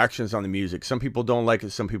reactions on the music. Some people don't like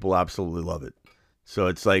it. Some people absolutely love it. So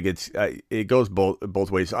it's like it goes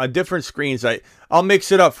both ways. On different screens, I'll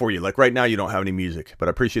mix it up for you. Like right now, you don't have any music, but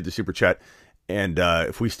I appreciate the super chat. And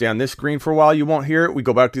if we stay on this screen for a while, you won't hear it. We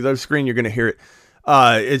go back to the other screen, you're going to hear it.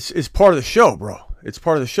 It's part of the show, bro. It's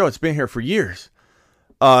part of the show. It's been here for years.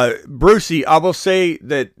 Brucey, I will say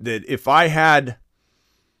that if I had,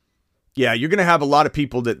 you're going to have a lot of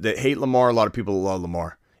people that hate Lamar, a lot of people that love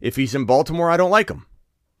Lamar. If he's in Baltimore, I don't like him.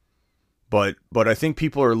 But I think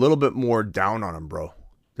people are a little bit more down on him, bro.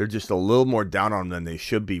 They're just a little more down on him than they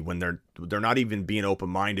should be when they're not even being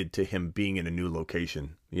open-minded to him being in a new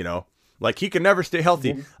location, you know? Like, he can never stay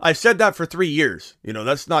healthy. Mm-hmm. I've said that for 3 years. You know,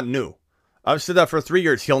 that's not new. I've said that for 3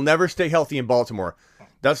 years. He'll never stay healthy in Baltimore.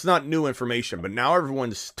 That's not new information. But now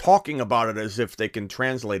everyone's talking about it as if they can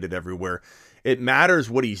translate it everywhere. It matters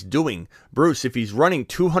what he's doing. Bruce, if he's running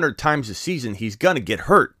 200 times a season, he's going to get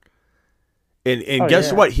hurt. And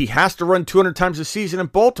guess what? He has to run 200 times a season in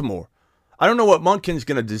Baltimore. I don't know what Monken's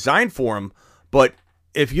going to design for him, but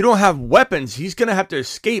if you don't have weapons, he's going to have to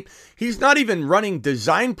escape. He's not even running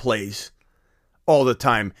design plays all the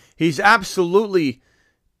time. He's absolutely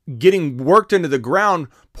getting worked into the ground,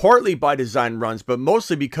 partly by design runs, but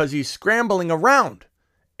mostly because he's scrambling around.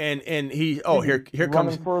 And here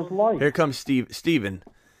comes Steven.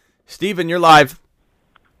 Steven, you're live.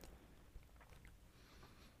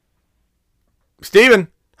 Steven,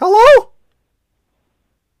 hello?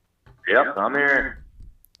 Yep, I'm here.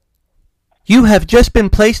 You have just been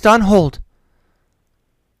placed on hold.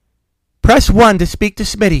 Press 1 to speak to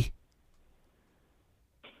Smitty.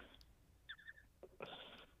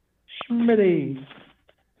 Smitty.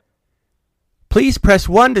 Please press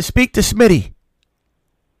 1 to speak to Smitty.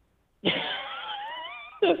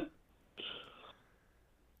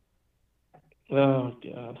 Oh,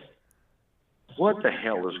 God. What the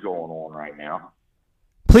hell is going on right now?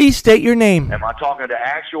 Please state your name. Am I talking to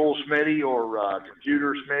actual Smitty or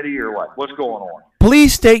computer Smitty or what? What's going on?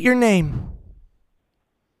 Please state your name.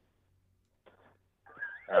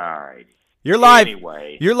 All right. You're live.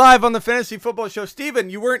 Anyway. You're live on the Fantasy Football Show. Steven,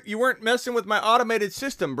 you weren't messing with my automated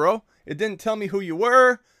system, bro. It didn't tell me who you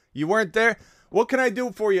were. You weren't there. What can I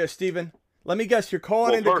do for you, Steven? Let me guess. You're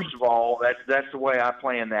calling into... Well, first of all, that's the way I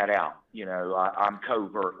plan that out. You know, I'm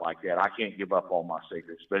covert like that. I can't give up all my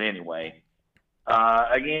secrets. But anyway,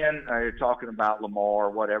 again, you're talking about Lamar,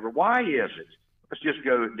 whatever. Why is it? Let's just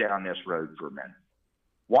go down this road for a minute.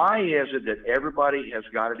 Why is it that everybody has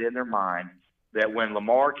got it in their mind that when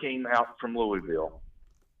Lamar came out from Louisville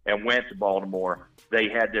and went to Baltimore, they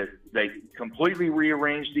completely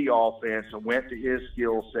rearranged the offense and went to his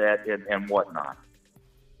skill set and whatnot?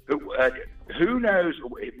 Who knows?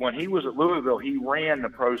 When he was at Louisville, he ran the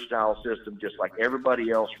pro-style system just like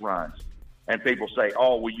everybody else runs. And people say,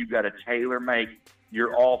 oh, well, you got to tailor-make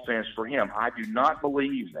your offense for him. I do not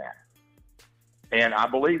believe that. And I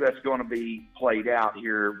believe that's going to be played out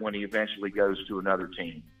here when he eventually goes to another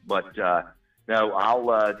team. But, no, I'll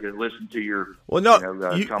listen to your come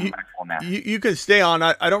back on that. You can stay on.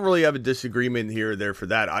 I don't really have a disagreement here or there for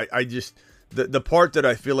that. I just the part that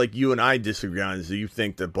I feel like you and I disagree on is that you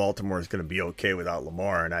think that Baltimore is going to be okay without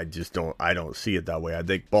Lamar, and I just don't see it that way. I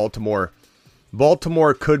think Baltimore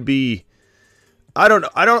could be. I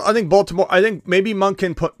think maybe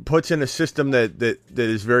Monken puts in a system that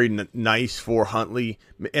is very nice for Huntley,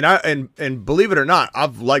 and believe it or not,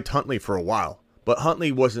 I've liked Huntley for a while. But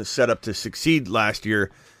Huntley wasn't set up to succeed last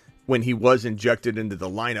year when he was injected into the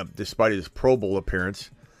lineup, despite his Pro Bowl appearance.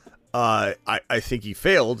 I think he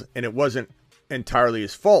failed, and it wasn't entirely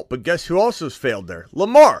his fault. But guess who also has failed there?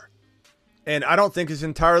 Lamar. And I don't think it's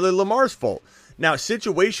entirely Lamar's fault. Now,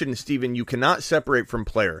 situation, Steven, you cannot separate from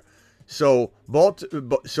player. So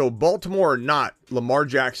Baltimore or not, Lamar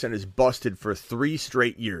Jackson is busted for 3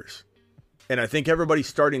 straight years. And I think everybody's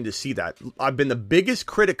starting to see that. I've been the biggest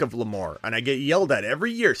critic of Lamar, and I get yelled at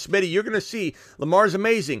every year. Smitty, you're going to see Lamar's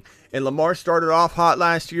amazing. And Lamar started off hot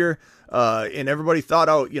last year, and everybody thought,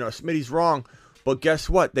 oh, Smitty's wrong. But guess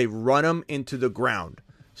what? They run him into the ground.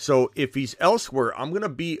 So if he's elsewhere, I'm going to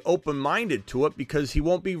be open-minded to it because he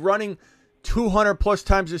won't be running 200-plus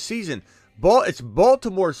times a season. It's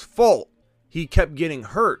Baltimore's fault he kept getting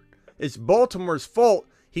hurt. It's Baltimore's fault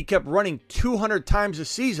he kept running 200 times a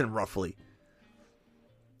season, roughly.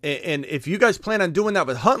 And if you guys plan on doing that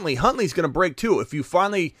with Huntley's going to break too. If you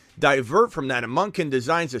finally divert from that and Monken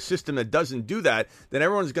designs a system that doesn't do that, then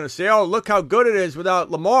everyone's going to say, oh, look how good it is without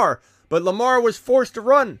Lamar. But Lamar was forced to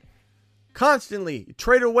run constantly. He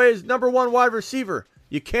traded away his number 1 wide receiver.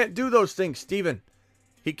 You can't do those things, Steven.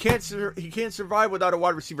 He can't survive without a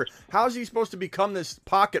wide receiver. How is he supposed to become this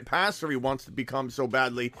pocket passer he wants to become so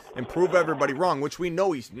badly and prove everybody wrong, which we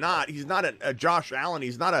know he's not. He's not a Josh Allen.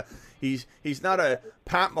 He's not a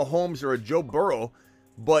Pat Mahomes or a Joe Burrow.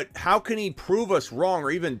 But how can he prove us wrong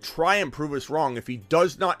or even try and prove us wrong if he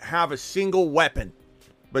does not have a single weapon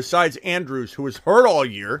besides Andrews, who was hurt all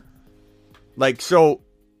year? So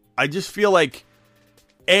I just feel like,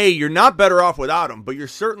 A, you're not better off without him, but you're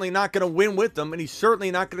certainly not going to win with him, and he's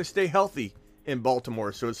certainly not going to stay healthy in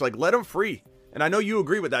Baltimore. So it's like, let him free. And I know you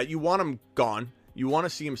agree with that. You want him gone. You want to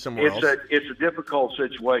see him somewhere else. It's a difficult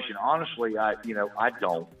situation. Honestly, I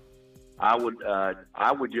don't. I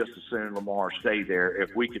would just as soon Lamar stay there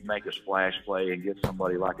if we could make a splash play and get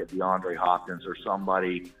somebody like a DeAndre Hopkins or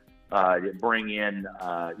somebody bring in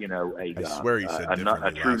a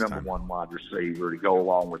true number 1 wide receiver to go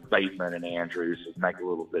along with Bateman and Andrews and make a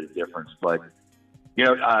little bit of difference. But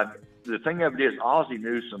the thing of it is, Ozzie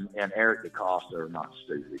Newsome and Eric DeCosta are not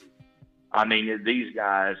stupid. I mean, these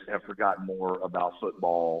guys have forgotten more about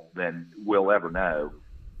football than we'll ever know,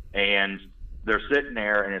 and they're sitting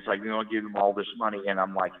there, and it's like, you're going to give them all this money. And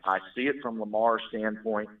I'm like, I see it from Lamar's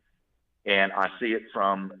standpoint, and I see it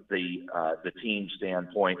from the team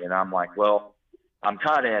standpoint. And I'm like, well, I'm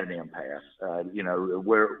kind of at an impasse.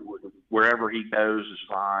 Wherever he goes is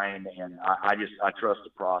fine. And I trust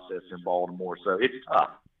the process in Baltimore. So it's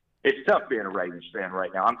tough. It's tough being a Ravens fan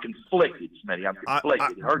right now. I'm conflicted, Smitty. I'm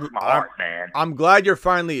conflicted. It hurts my heart, man. I'm glad you're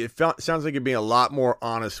finally – sounds like you're being a lot more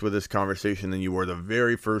honest with this conversation than you were the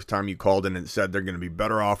very first time you called in and said they're going to be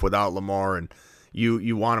better off without Lamar and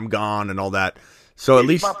you want him gone and all that. So at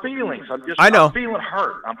least – my feelings. I'm feeling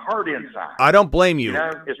hurt. I'm hurt inside. I don't blame you.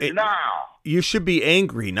 It's now. You should be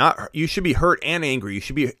angry. You should be hurt and angry. You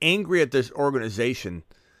should be angry at this organization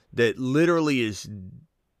that literally is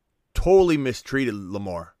totally mistreated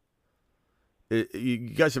Lamar. You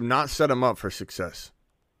guys have not set him up for success.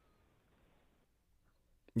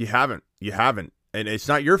 You haven't. And it's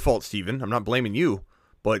not your fault, Steven. I'm not blaming you.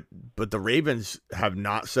 But the Ravens have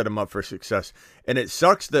not set him up for success. And it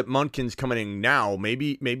sucks that Munkin's coming in now.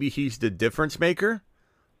 Maybe he's the difference maker,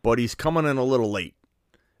 but he's coming in a little late.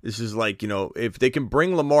 This is like, if they can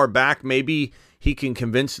bring Lamar back, maybe he can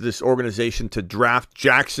convince this organization to draft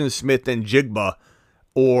Jackson Smith and Jigba.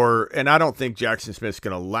 And I don't think Jackson Smith's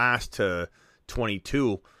going to last to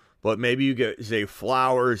 22, but maybe you get Zay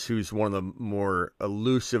Flowers, who's one of the more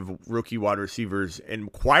elusive rookie wide receivers,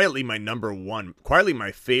 and quietly my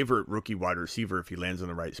favorite rookie wide receiver if he lands in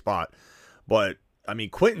the right spot. But,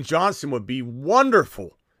 Quentin Johnson would be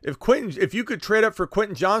wonderful. If you could trade up for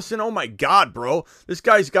Quentin Johnson, oh my God, bro. This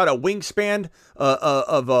guy's got a wingspan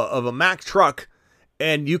of a Mack truck,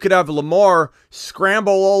 and you could have Lamar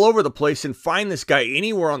scramble all over the place and find this guy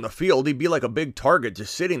anywhere on the field. He'd be like a big target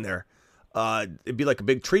just sitting there. It'd be like a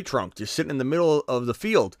big tree trunk just sitting in the middle of the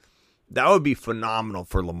field. That would be phenomenal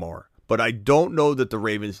for Lamar. But I don't know that the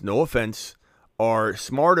Ravens, no offense, are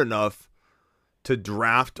smart enough to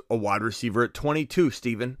draft a wide receiver at 22,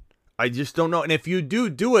 Steven. I just don't know. And if you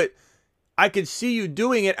do it, I could see you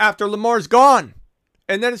doing it after Lamar's gone.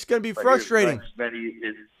 And then it's going to be frustrating.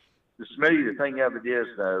 Smitty, the thing of it is,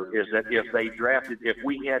 though, is that if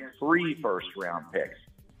we had 3 first-round picks,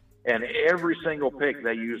 and every single pick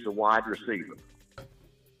they used a wide receiver,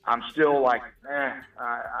 I'm still like,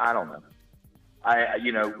 I don't know.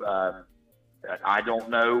 I don't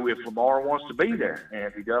know if Lamar wants to be there, and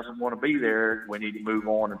if he doesn't want to be there, we need to move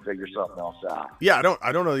on and figure something else out. Yeah,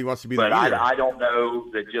 I don't know that he wants to be there either. I don't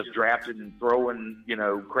know that just drafting and throwing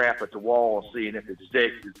crap at the wall and seeing if it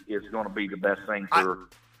sticks is going to be the best thing for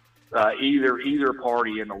either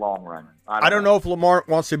party in the long run. I don't know if Lamar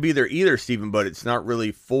wants to be there either, Steven, but it's not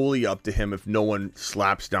really fully up to him if no one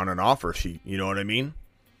slaps down an offer sheet. You know what I mean?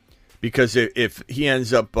 Because if he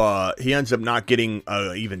ends up not getting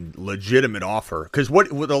a even legitimate offer, because what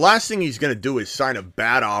the last thing he's going to do is sign a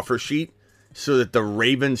bad offer sheet so that the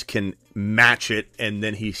Ravens can match it, and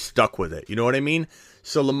then he's stuck with it. You know what I mean?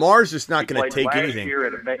 So Lamar's just not going to take anything. Last year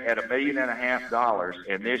at $1.5 million,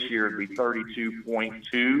 and this year it'd be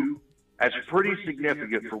 32.2. That's pretty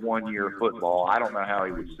significant for 1 year of football. I don't know how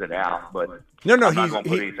he would sit out, but no, I'm not going to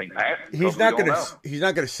put anything past him. He's not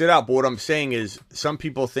going to sit out. But what I'm saying is, some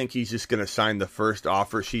people think he's just going to sign the first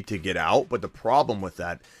offer sheet to get out. But the problem with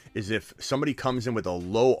that is, if somebody comes in with a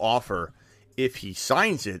low offer, if he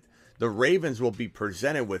signs it, the Ravens will be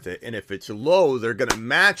presented with it, and if it's low, they're going to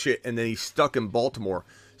match it, and then he's stuck in Baltimore.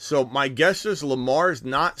 So my guess is Lamar's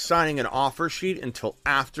not signing an offer sheet until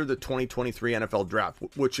after the 2023 NFL Draft,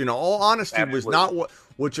 which in all honesty was not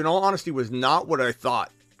what I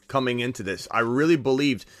thought coming into this. I really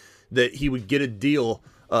believed that he would get a deal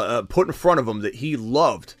put in front of him that he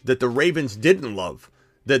loved, that the Ravens didn't love,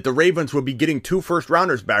 that the Ravens would be getting 2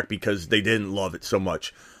 first-rounders back because they didn't love it so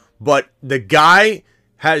much. But the guy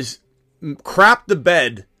has crapped the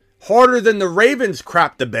bed harder than the Ravens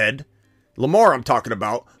crapped the bed, Lamar I'm talking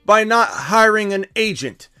about, by not hiring an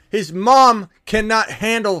agent. His mom cannot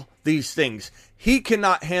handle these things. He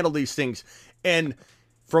cannot handle these things. And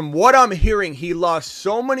from what I'm hearing, he lost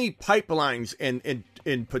so many pipelines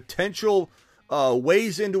and potential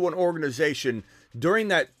ways into an organization during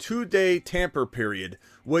that 2-day tamper period,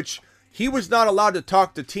 which he was not allowed to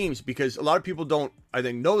talk to teams, because a lot of people don't, I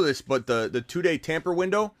think, know this, but the 2-day tamper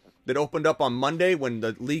window that opened up on Monday when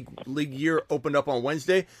the league year opened up on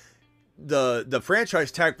Wednesday, the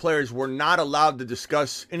franchise tag players were not allowed to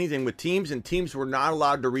discuss anything with teams, and teams were not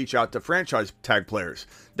allowed to reach out to franchise tag players.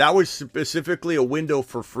 That was specifically a window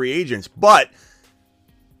for free agents. But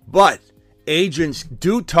agents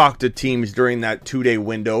do talk to teams during that 2-day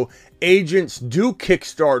window. Agents do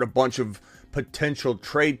kickstart a bunch of potential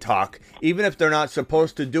trade talk, even if they're not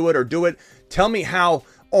supposed to do it or do it. Tell me how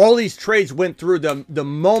all these trades went through the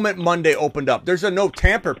moment Monday opened up. There's a no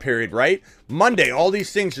tamper period, right? Monday, all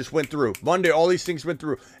these things just went through. Monday, all these things went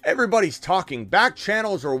through. Everybody's talking. Back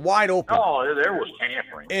channels are wide open. Oh, there was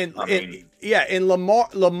tampering. And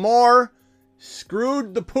Lamar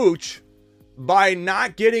screwed the pooch by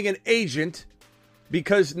not getting an agent,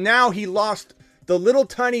 because now he lost the little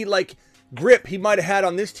tiny grip he might have had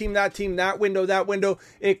on this team, that window.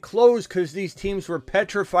 It closed because these teams were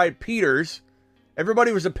petrified Peters.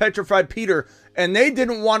 Everybody was a petrified Peter, and they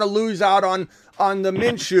didn't want to lose out on the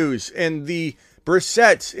Minshews and the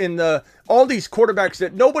Brissetts and all these quarterbacks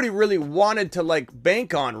that nobody really wanted to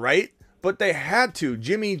bank on, right? But they had to.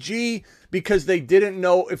 Jimmy G, because they didn't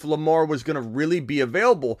know if Lamar was going to really be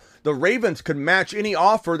available. The Ravens could match any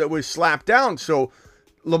offer that was slapped down, so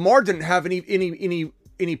Lamar didn't have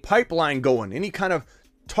any pipeline going, any kind of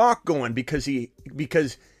talk going because he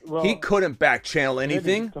couldn't back channel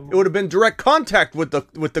anything. It It would have been direct contact with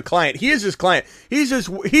the client. He is his client. He's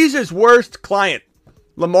his worst client.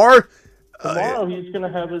 Lamar. Tomorrow he's going to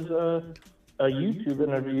have his a YouTube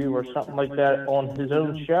interview or something like that on his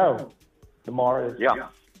own show. Tomorrow is. Yeah.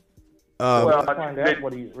 Well, find out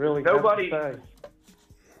what he really has to say.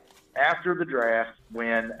 After the draft,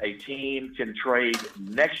 when a team can trade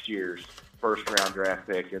next year's first-round draft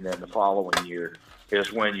pick and then the following year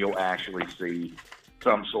is when you'll actually see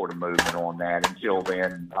some sort of movement on that. Until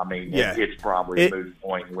then, I mean, it's probably a moot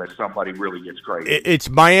point unless somebody really gets crazy. It's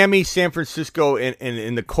Miami, San Francisco,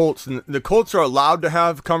 and the Colts. And the Colts are allowed to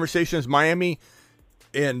have conversations. Miami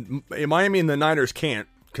and the Niners can't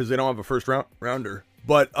because they don't have a first-rounder.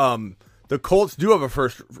 But the Colts do have a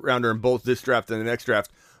first-rounder in both this draft and the next draft.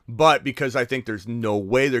 But because I think there's no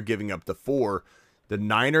way they're giving up the 4, the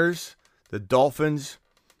Niners, the Dolphins,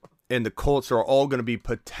 and the Colts are all going to be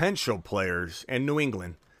potential players, and New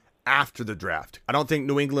England, after the draft. I don't think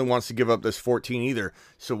New England wants to give up this 14 either.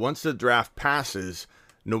 So once the draft passes,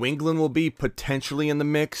 New England will be potentially in the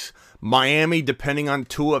mix. Miami, depending on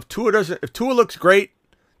Tua. If Tua looks great,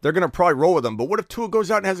 they're going to probably roll with him. But what if Tua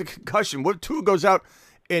goes out and has a concussion? What if Tua goes out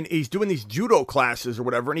and he's doing these judo classes or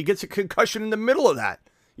whatever, and he gets a concussion in the middle of that?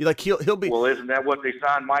 He'll be. Well, isn't that what they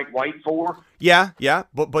signed Mike White for? Yeah,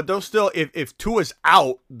 but they'll still. If Tua's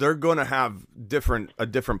out, they're going to have a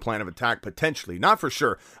different plan of attack potentially, not for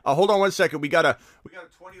sure. Hold on 1 second. We got a $20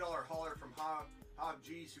 holler from Hob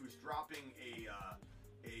G's who's dropping a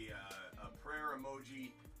prayer emoji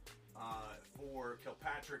for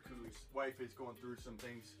Kilpatrick, whose wife is going through some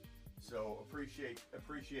things. So appreciate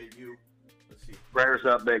you. Let's see. Prayers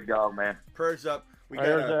up, big dog, man. Prayers up.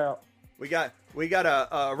 Prayers out. We got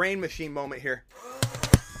a rain machine moment here.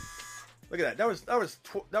 Look at that.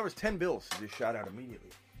 That was 10 bills just shot out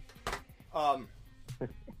immediately. I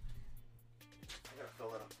gotta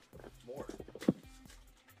fill it up more.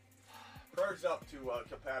 Prayers up to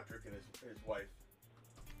Kilpatrick and his wife.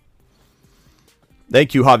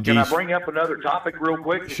 Thank you, Hob. Can I bring up another topic real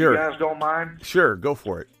quick? Sure. If you guys don't mind. Sure, go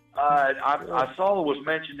for it. I saw it was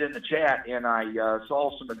mentioned in the chat, and I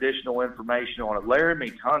saw some additional information on it.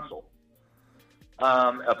 Laramie Tunsil.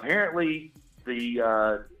 Apparently,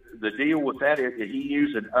 the deal with that is that he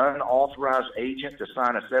used an unauthorized agent to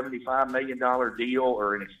sign a $75 million deal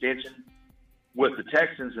or an extension with the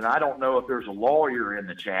Texans, and I don't know if there's a lawyer in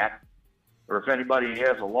the chat or if anybody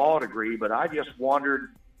has a law degree, but I just wondered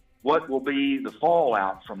what will be the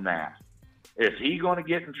fallout from that. Is he going to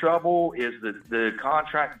get in trouble? Is the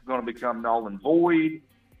contract going to become null and void?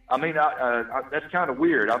 I mean, that's kind of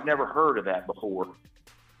weird. I've never heard of that before.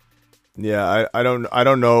 Yeah, I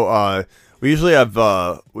don't know. We usually have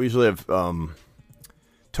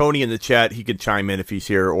Tony in the chat. He could chime in if he's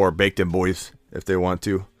here, or Baked In Boys if they want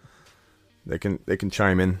to. They can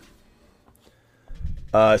chime in.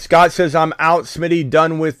 Scott says I'm out. Smitty,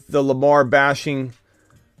 done with the Lamar bashing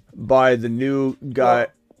by the new guy.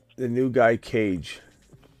 The new guy Cage.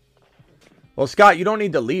 Well, Scott, you don't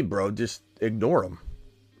need to leave, bro. Just ignore him.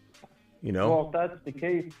 You know. Well, if that's the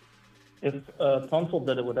case, if Tunsil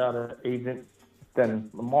did it without an agent,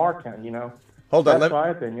 then Lamar can. You know. Hold on. That's my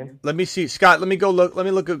opinion. Let me see, Scott. Let me go look. Let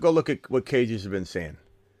me go look at what Cage has been saying.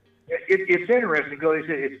 It's interesting because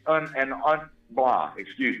it's an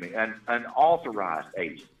unauthorized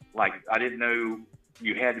agent. Like, I didn't know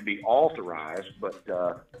you had to be authorized, but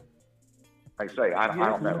like I say, I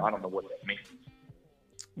don't know. I don't know what that means.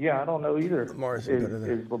 Yeah, I don't know either. Is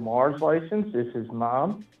Lamar's license? Is his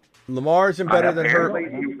mom? Lamar isn't better than her.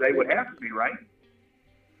 They would have to be, right?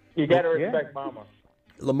 You got to respect Mama.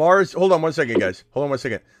 Lamar's. Hold on 1 second, guys. Hold on 1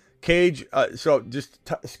 second. Cage.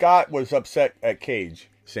 Scott was upset at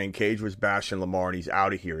Cage, saying Cage was bashing Lamar and he's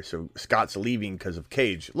out of here. So Scott's leaving because of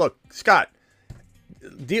Cage. Look, Scott,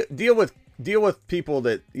 deal with people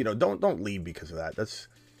that don't leave because of that.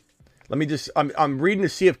 I'm reading to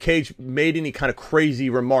see if Cage made any kind of crazy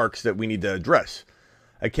remarks that we need to address.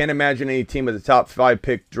 I can't imagine any team with the top 5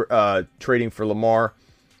 pick trading for Lamar.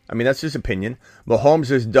 I mean, that's his opinion. Mahomes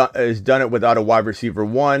has done it without a wide receiver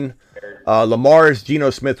 1. Lamar is Geno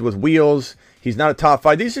Smith with wheels. He's not a top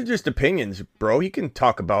 5. These are just opinions, bro. He can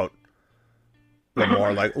talk about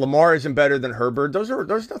Lamar. Like, Lamar isn't better than Herbert.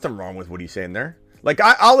 There's nothing wrong with what he's saying there. Like,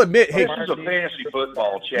 I'll admit, hey, this is a fantasy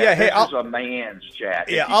football chat. Yeah, hey, this is a man's chat.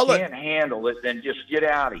 If you can't handle it, then just get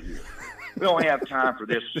out of here. We don't have time for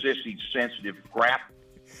this sissy sensitive crap.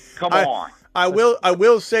 Come on. I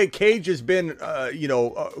will say Cage has been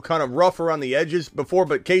kind of rough around the edges before,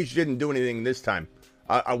 but Cage didn't do anything this time.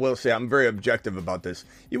 I will say I'm very objective about this.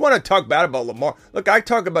 You want to talk bad about Lamar? Look, I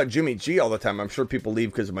talk about Jimmy G all the time. I'm sure people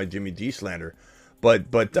leave because of my Jimmy G slander.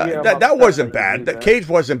 But that wasn't bad. That Cage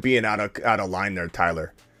wasn't being out of line there,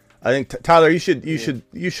 Tyler. I think Tyler, you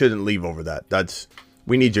shouldn't leave over that.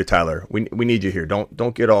 We need you, Tyler. We need you here.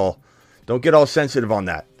 Don't get all sensitive on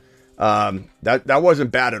that. That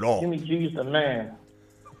wasn't bad at all. Jimmy G's the man.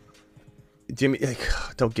 Jimmy,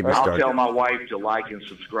 don't get me started. I'll tell my wife to like and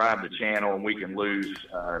subscribe to the channel, and we can lose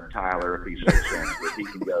Tyler if he's so sensitive. He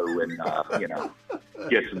can go and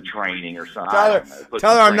get some training or something.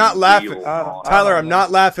 Tyler, I'm not laughing. Tyler, I'm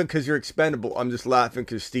not laughing because you're expendable. I'm just laughing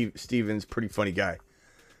because Steven's a pretty funny guy.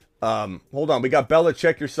 Hold on, we got Bella.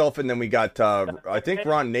 Check yourself, and then we got I think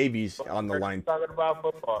Ron Navy's on the line. Talking about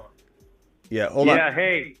football. Yeah, hold on. Yeah,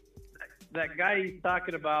 hey, that guy he's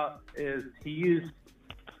talking about he used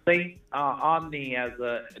St. Omni as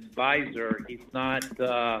an advisor. He's not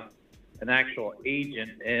an actual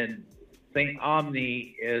agent, and St.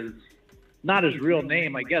 Omni is not his real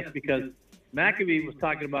name, I guess, because McAfee was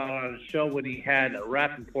talking about it on his show when he had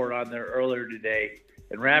Rappaport on there earlier today,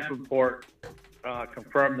 and Rappaport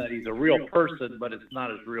confirmed that he's a real person, but it's not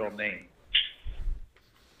his real name.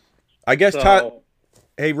 I guess, so,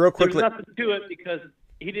 hey, real quickly. There's nothing to it because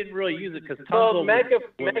he didn't really use it because Well, McAfee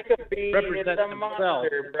is a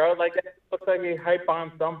monster, bro. Like, that looks like he hype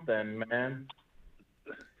on something, man.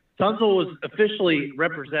 Tunzel was officially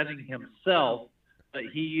representing himself, but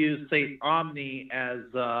he used St. Omni as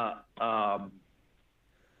an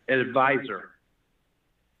advisor.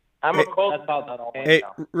 I'm a Colts. That's how that all went Hey,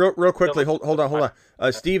 down. real quickly, hold on.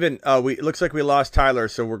 Steven, it looks like we lost Tyler,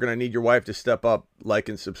 so we're gonna need your wife to step up, like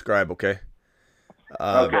and subscribe, okay?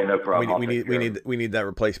 Okay, no problem. We need that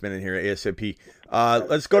replacement in here ASAP.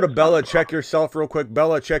 Let's go to Bella. Check yourself real quick.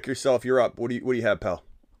 Bella, check yourself. You're up. What do you have, pal?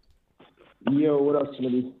 Yo, what up,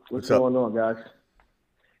 Smitty? What's going on, guys?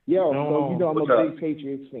 Yo, so I'm a big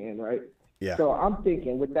Patriots fan, right? Yeah. So I'm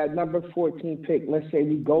thinking with that number 14 pick, let's say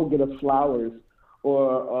we go get a Flowers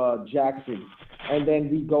or Jackson, and then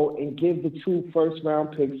we go and give the 2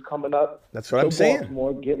 first-round picks coming up. That's what I'm saying.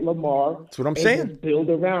 Baltimore, get Lamar. That's what I'm saying. Just build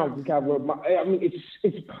around. We got Lamar. I mean,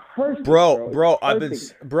 it's perfect, bro.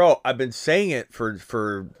 It's I've been saying it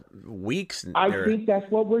for weeks. I think that's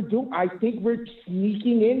what we're doing. I think we're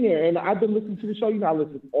sneaking in there, and I've been listening to the show. You know, I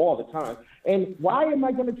listen all the time. And why am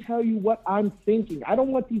I going to tell you what I'm thinking? I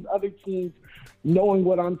don't want these other teams knowing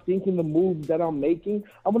what I'm thinking, the moves that I'm making.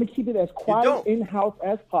 I want to keep it as quiet in-house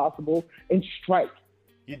as possible and strike.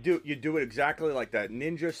 You do it exactly like that,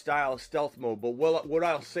 ninja style stealth mode. But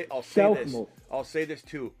I'll say this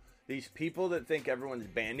too. These people that think everyone's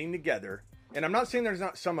banding together, and I'm not saying there's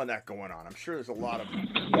not some of that going on. I'm sure there's a lot of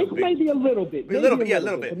it may be a little bit. A little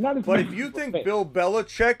bit. But if you think Bill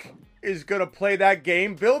Belichick is going to play that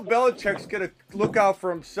game, Bill Belichick's going to look out for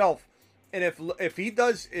himself. And if he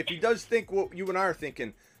does think what you and I are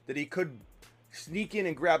thinking, that he could sneak in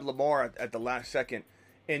and grab Lamar at the last second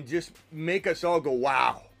and just make us all go,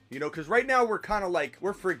 wow. You know, because right now we're kind of like,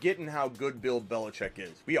 we're forgetting how good Bill Belichick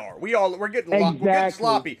is. We're getting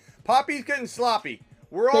sloppy. Poppy's getting sloppy.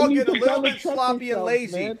 We're all getting a little bit sloppy and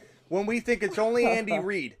lazy when we think it's only Andy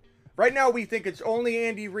Reid. Right now we think it's only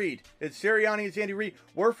Andy Reid. It's Sirianni, it's Andy Reid.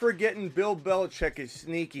 We're forgetting Bill Belichick is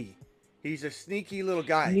sneaky. He's a sneaky little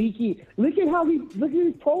guy. Sneaky. Look at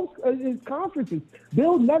his conferences.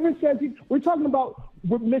 Bill never says we're talking about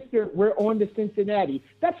we're on to Cincinnati.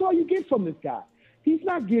 That's all you get from this guy. He's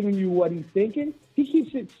not giving you what he's thinking. He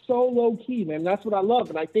keeps it so low key, man. That's what I love,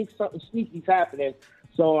 and I think something sneaky's happening.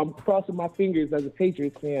 So I'm crossing my fingers as a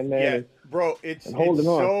Patriots fan, man. Yeah, bro, it's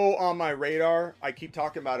so on my radar. I keep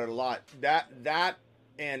talking about it a lot. That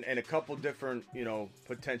and a couple different,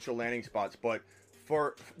 potential landing spots, but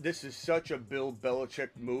this is such a Bill Belichick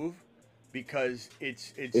move because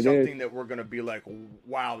it's something that we're going to be like,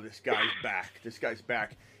 wow, this guy's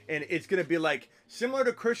back. And it's going to be like similar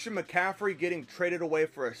to Christian McCaffrey getting traded away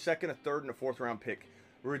for a second, a third, and a fourth round pick.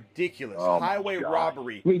 Ridiculous. Highway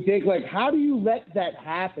robbery. Ridiculous. Like, how do you let that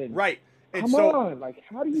happen? Right. And Come on. Like,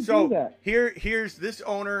 how do you do that? Here's this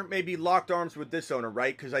owner maybe locked arms with this owner,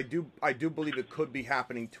 right? Because I do believe it could be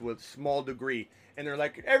happening to a small degree. And they're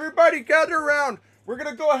like, everybody gather around. We're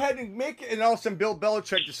going to go ahead and make it. And all of a sudden, Bill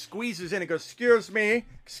Belichick just squeezes in and goes, excuse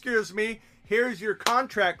me, here's your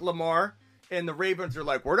contract, Lamar. And the Ravens are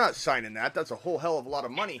like, we're not signing that. That's a whole hell of a lot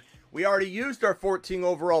of money. We already used our 14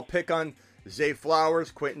 overall pick on Zay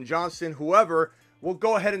Flowers, Quentin Johnston, whoever. We'll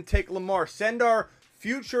go ahead and take Lamar. Send our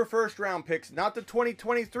future first-round picks, not the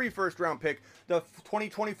 2023 first-round pick, the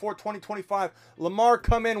 2024, 2025. Lamar,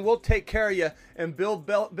 come in. We'll take care of you. And Bill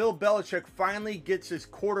Belichick finally gets his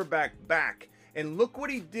quarterback back. And look what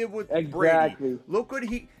he did with Brady. Look what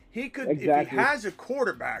he could, if he has a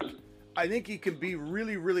quarterback, I think he can be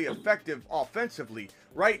really, really effective offensively.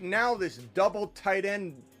 Right now, this double tight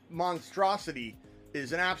end monstrosity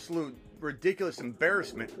is an absolute ridiculous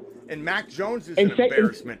embarrassment. And Mac Jones is an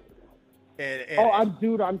embarrassment.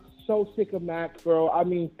 I'm so sick of Mac, bro. I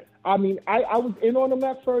was in on him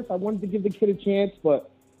at first. I wanted to give the kid a chance,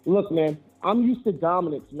 but look, man, I'm used to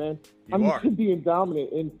dominance, man. I'm used to being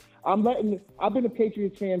dominant, and I've been a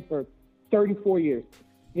Patriots fan for 34 years,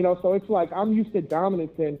 so it's like I'm used to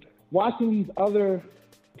dominance, and watching these other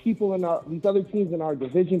people these other teams in our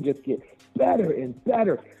division just get better and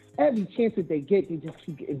better. Every chance that they get, they just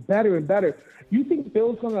keep getting better and better. You think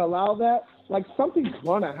Bill's going to allow that? Like, something's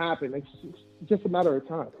going to happen. It's just a matter of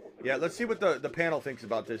time. Yeah, let's see what the panel thinks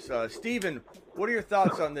about this. Steven, what are your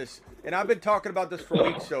thoughts on this? And I've been talking about this for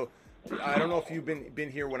weeks, so I don't know if you've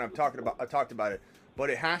been here when I talked about it, but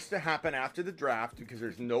it has to happen after the draft because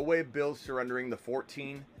there's no way Bill's surrendering the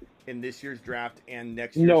 14 in this year's draft and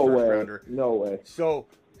next year's first rounder. No way. So,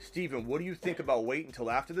 Steven, what do you think about waiting until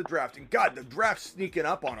after the draft? And God, the draft's sneaking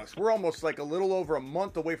up on us. We're almost like a little over a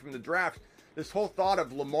month away from the draft. This whole thought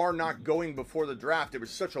of Lamar not going before the draft, it was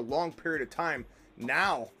such a long period of time.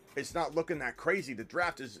 Now, it's not looking that crazy. The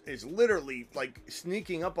draft is literally like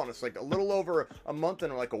sneaking up on us, like a little over a month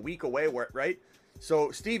and like a week away, right?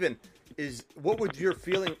 So, Steven,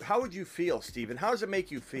 how would you feel, Steven? How does it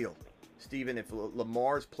make you feel, Steven, if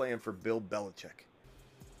Lamar's playing for Bill Belichick?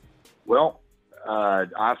 Well,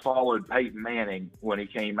 I followed Peyton Manning when he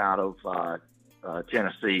came out of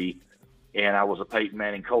Tennessee, and I was a Peyton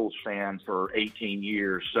Manning Colts fan for 18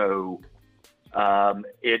 years. So there's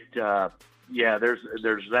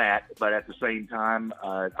that. But at the same time,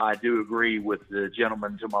 I do agree with the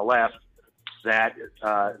gentleman to my left that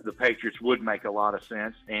the Patriots would make a lot of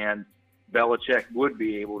sense, and Belichick would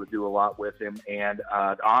be able to do a lot with him. And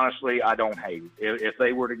honestly, I don't hate it. If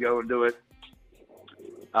they were to go and do it,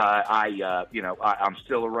 I'm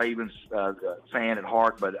still a Ravens fan at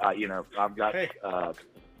heart, but I've got, I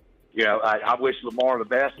wish Lamar the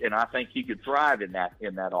best, and I think he could thrive in that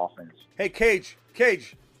offense. Hey, Cage,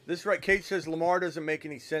 this is right. Cage says Lamar doesn't make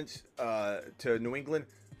any sense to New England.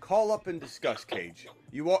 Call up and discuss, Cage.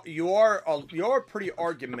 You are pretty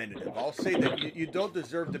argumentative. I'll say that you don't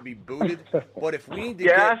deserve to be booted, but if we need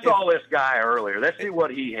to I saw this guy earlier. Let's see what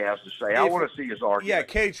he has to say. I want to see his argument. Yeah,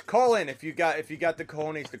 Cage, call in if you got the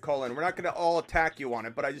cojones to call in. We're not going to all attack you on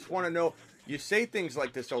it, but I just want to know. You say things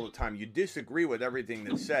like this all the time. You disagree with everything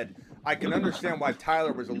that's said. I can understand why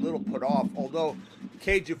Tyler was a little put off. Although,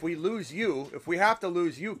 Cage, if we have to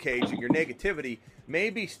lose you, Cage, and your negativity,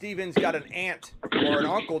 maybe Steven's got an aunt or an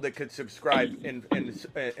uncle that could subscribe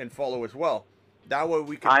and follow as well. That way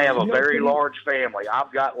we can. I have a very large family.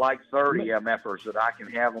 I've got like 30 MFers that I can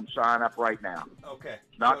have them sign up right now. Okay.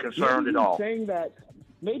 Not concerned at all.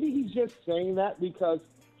 Maybe he's just saying that because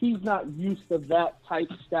he's not used to that type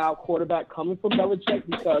style quarterback coming from Belichick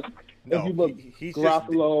because if you look,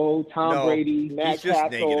 Garoppolo, Tom Brady, Matt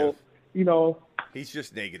Castle, he's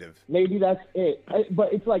just negative. Maybe that's it.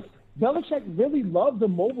 But it's like Belichick really loves a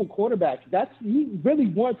mobile quarterback. He really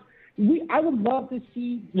wants. I would love to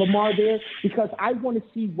see Lamar there because I want to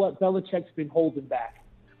see what Belichick's been holding back.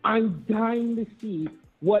 I'm dying to see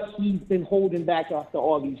what he's been holding back after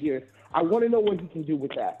all these years. I want to know what he can do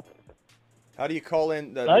with that. How do you call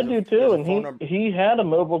in? I do too, and he had a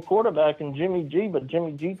mobile quarterback in Jimmy G, but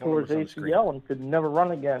Jimmy G tore his ACL and could never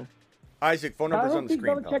run again. Isaac, phone number's on the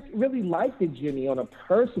screen. I don't think Belichick really liked Jimmy on a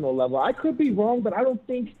personal level. I could be wrong, but I don't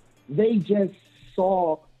think they just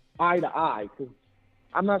saw eye to eye. Because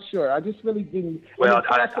I'm not sure. I just really didn't. Well,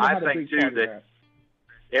 I think too that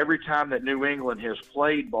every time that New England has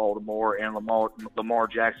played Baltimore and Lamar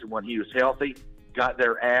Jackson when he was healthy, got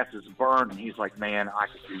their asses burned, and he's like, man, I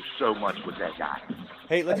could do so much with that guy.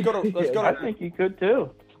 Hey, let's go to. I think he could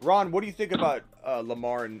too. Ron, what do you think about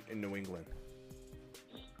Lamar in New England?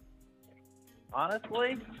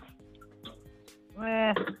 Honestly,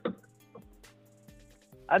 I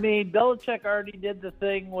mean, Belichick already did the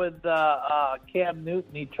thing with Cam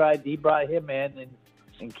Newton. He brought him in,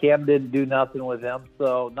 and Cam didn't do nothing with him,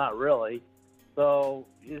 so not really. So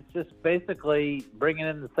it's just basically bringing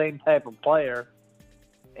in the same type of player.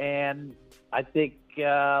 And I think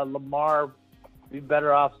Lamar would be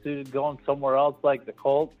better off suited going somewhere else like the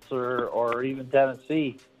Colts or even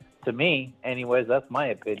Tennessee. To me, anyways, that's my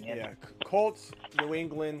opinion. Yeah, Colts, New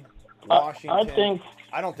England, Washington.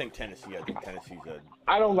 I don't think Tennessee. I think Tennessee's a.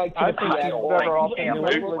 I don't like Tennessee. I think he's better off in New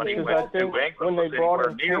England because I think when they brought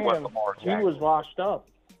in Cam, he was washed up.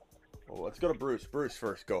 Well, let's go to Bruce. Bruce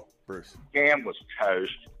first. Go, Bruce. Cam was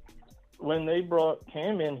toast. When they brought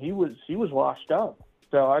Cam in, he was washed up.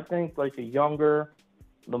 So I think like a younger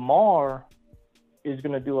Lamar is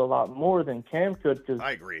going to do a lot more than Cam could. Because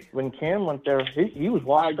I agree. When Cam went there, he was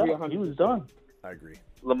washed up. He was done. I agree.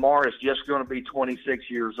 Lamar is just going to be 26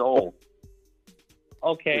 years old.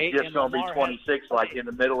 Okay. He's just going to be 26 like in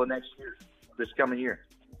the middle of next year, this coming year.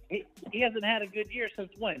 He hasn't had a good year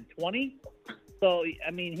since when? 20? So,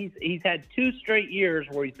 I mean, he's had 2 straight years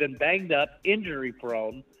where he's been banged up, injury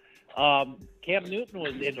prone. Cam Newton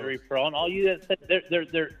was injury prone. All you said,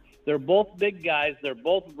 they're both big guys. They're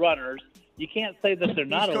both runners. You can't say that they're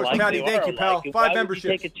not alike. Matty, thank you, pal. 5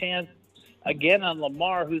 memberships. Take a chance again on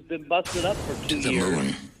Lamar, who's been busted up for 2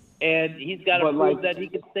 years, and he's got to prove that he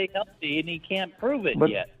can stay healthy, and he can't prove it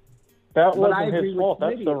yet. That wasn't his fault.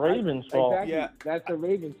 That's the Ravens' fault. Exactly. Yeah. That's the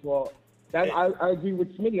Ravens' fault. I agree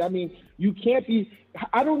with Smitty. I mean, you can't be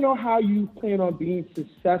 – I don't know how you plan on being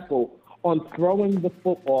successful on throwing the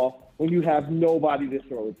football when you have nobody to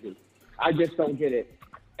throw it to. I just don't get it.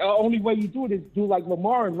 The only way you do it is do like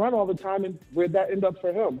Lamar and run all the time, and where'd that end up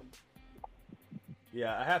for him?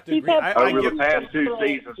 Yeah, I have to agree. Over the past 2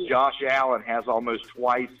 seasons, Josh Allen has almost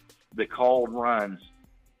twice the called runs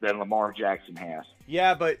than Lamar Jackson has.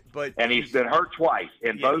 Yeah, but and he's been hurt twice.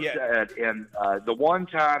 And the one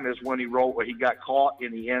time is when he got caught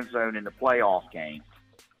in the end zone in the playoff game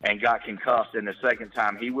and got concussed. And the second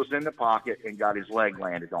time he was in the pocket and got his leg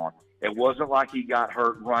landed on. It wasn't like he got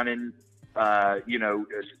hurt running, on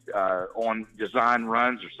design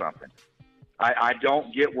runs or something. I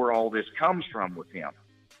don't get where all this comes from with him.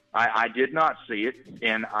 I did not see it,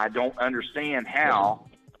 and I don't understand how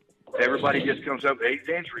everybody just comes up. He's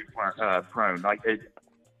injury prone. Like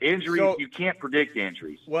injuries, you can't predict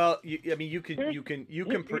injuries. Well, you can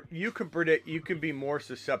predict. You can be more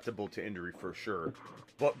susceptible to injury for sure.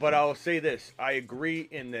 But I'll say this: I agree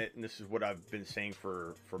in that, and this is what I've been saying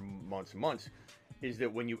for months and months. Is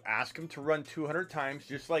that when you ask him to run 200 times,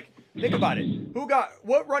 just like, think about it.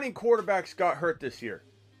 What running quarterbacks got hurt this year?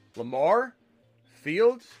 Lamar,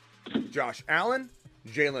 Fields, Josh Allen,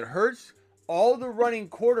 Jalen Hurts, all the running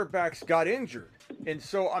quarterbacks got injured. And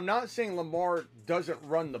so I'm not saying Lamar doesn't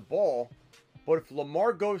run the ball, but if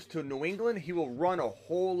Lamar goes to New England, he will run a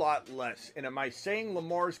whole lot less. And am I saying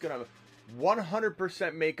Lamar's going to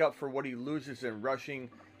 100% make up for what he loses in rushing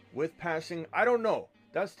with passing? I don't know.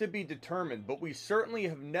 That's to be determined, but we certainly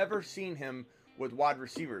have never seen him with wide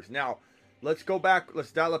receivers. Now, let's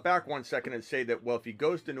dial it back 1 second and say that, well, if he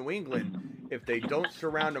goes to New England, if they don't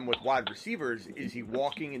surround him with wide receivers, is he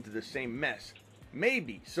walking into the same mess?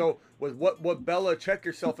 Maybe. So with what Bella, check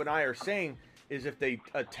yourself, and I are saying is if they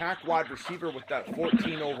attack wide receiver with that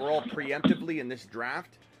 14 overall preemptively in this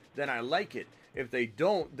draft, then I like it. If they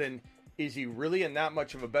don't, then is he really in that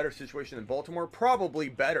much of a better situation than Baltimore? Probably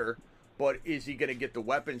better. But is he going to get the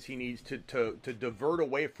weapons he needs to divert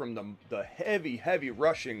away from the heavy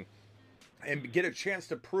rushing and get a chance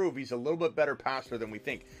to prove he's a little bit better passer than we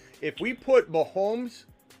think? If we put Mahomes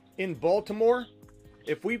in Baltimore,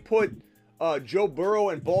 if we put Joe Burrow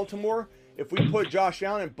in Baltimore, if we put Josh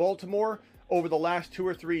Allen in Baltimore over the last 2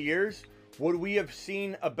 or 3 years, would we have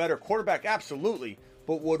seen a better quarterback? Absolutely.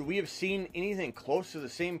 But would we have seen anything close to the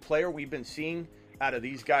same player we've been seeing out of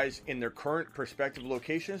these guys in their current prospective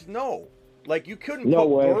locations? No. Like, you couldn't put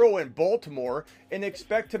Burrow in Baltimore and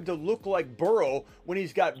expect him to look like Burrow when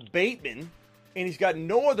he's got Bateman and he's got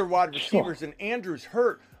no other wide receivers and Andrews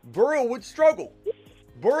hurt. Burrow would struggle.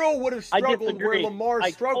 Burrow would have struggled where Lamar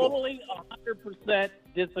struggled. I totally 100%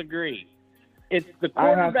 disagree. It's the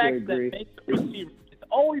quarterbacks that make the receivers. It's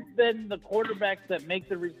always been the quarterbacks that make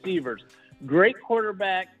the receivers. Great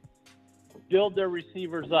quarterbacks build their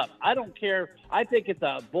receivers up. I don't care. I think it's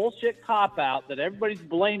a bullshit cop-out that everybody's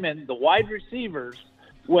blaming the wide receivers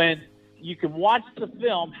when you can watch the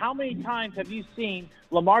film. How many times have you seen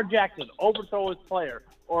Lamar Jackson overthrow his player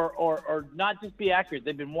or not just be accurate?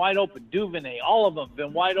 They've been wide open. Duvernay, all of them have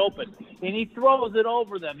been wide open. And he throws it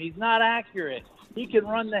over them. He's not accurate. He can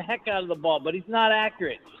run the heck out of the ball, but he's not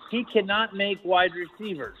accurate. He cannot make wide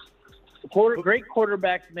receivers. Great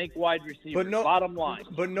quarterbacks make wide receivers. Bottom line.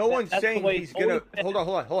 But no one's saying he's gonna. Hold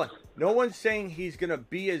on. No one's saying he's gonna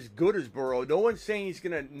be as good as Burrow. No one's saying he's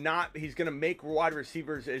gonna make wide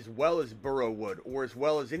receivers as well as Burrow would, or as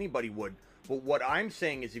well as anybody would. But what I'm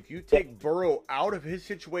saying is, if you take Burrow out of his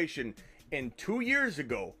situation, and 2 years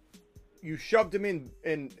ago, you shoved him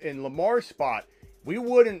in Lamar's spot, we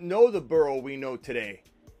wouldn't know the Burrow we know today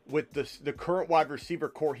with the current wide receiver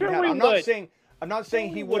core he had. I'm not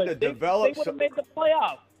saying he wouldn't have developed. They would have made the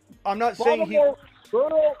playoffs. I'm not saying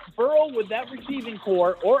Burrow with that receiving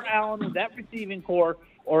core, or Allen with that receiving core,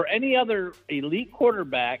 or any other elite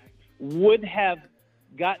quarterback would have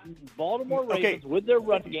gotten Baltimore Ravens with their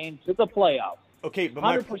run game to the playoffs. Okay, but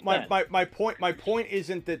my point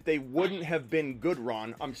isn't that they wouldn't have been good,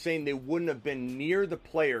 Ron. I'm saying they wouldn't have been near the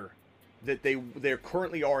player that they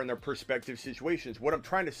currently are in their prospective situations. What I'm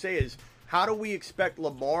trying to say is, how do we expect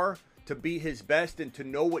Lamar to be his best and to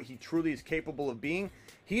know what he truly is capable of being?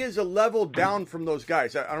 He is a level down from those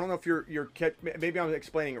guys. I don't know if you're maybe I'm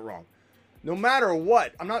explaining it wrong. No matter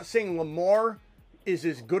what, I'm not saying Lamar is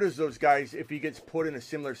as good as those guys if he gets put in a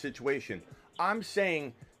similar situation. I'm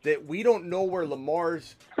saying that we don't know where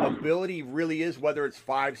Lamar's ability really is, whether it's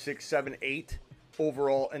 5, 6, 7, 8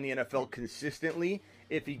 overall in the NFL consistently,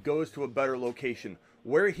 if he goes to a better location.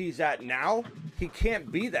 Where he's at now, he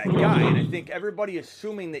can't be that guy. And I think everybody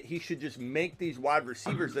assuming that he should just make these wide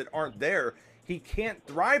receivers that aren't there. He can't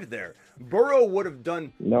thrive there. Burrow would have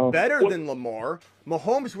done better than Lamar.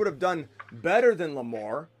 Mahomes would have done better than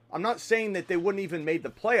Lamar. I'm not saying that they wouldn't even made the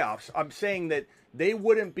playoffs. I'm saying that they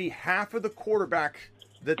wouldn't be half of the quarterback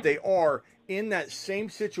that they are in that same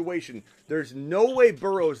situation. There's no way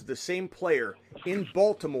Burrow's the same player in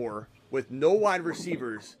Baltimore with no wide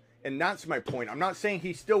receivers, and that's my point. I'm not saying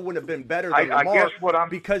he still wouldn't have been better than Lamar. I guess what I'm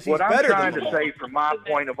trying to say from my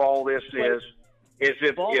point of all this is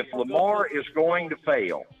if Lamar is going to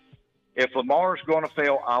fail,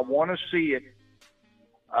 I want to see it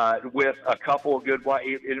with a couple of good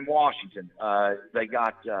in Washington. They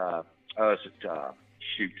got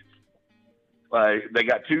they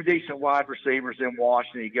got 2 decent wide receivers in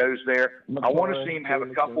Washington. He goes there. I want to see him have a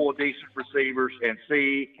couple of decent receivers and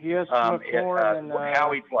see how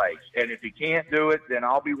he plays. And if he can't do it, then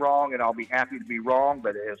I'll be wrong, and I'll be happy to be wrong.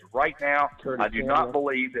 But as of right now, I do not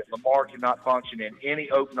believe that Lamar cannot function in any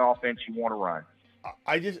open offense you want to run.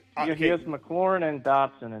 He has McLaurin and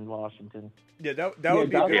Dotson in Washington. Yeah, that would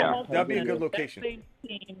be good. That'd be a good location. That same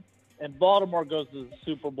team and Baltimore goes to the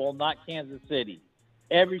Super Bowl, not Kansas City,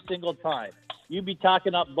 every single time. You'd be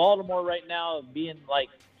talking up Baltimore right now of being like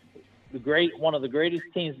one of the greatest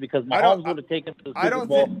teams because Mahomes would have taken to the Super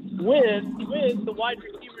Bowl with the wide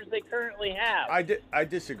receivers they currently have. I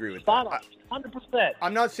disagree with that. 100%.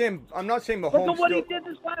 I'm not saying Mahomes. Look at what he did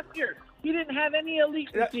this last year. He didn't have any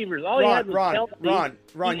elite receivers. All he had was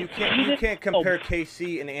Ron, you can't compare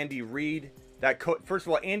KC and Andy Reid. First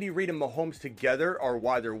of all, Andy Reid and Mahomes together are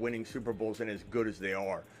why they're winning Super Bowls and as good as they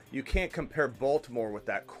are. You can't compare Baltimore with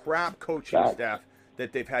that crap coaching staff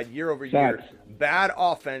that they've had year over year. Bad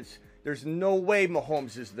offense. There's no way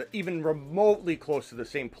Mahomes is even remotely close to the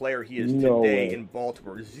same player he is today in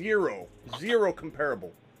Baltimore. Zero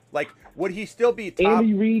comparable. Like, would he still be top?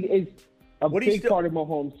 Andy Reid is a big part of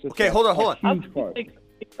Mahomes' success. Okay, hold on. Huge part.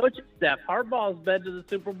 Coaching staff. Harbaugh's been to the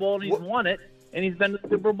Super Bowl and he's won it, and he's been to the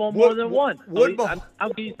Super Bowl more than once. How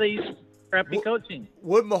can you say he's crappy coaching?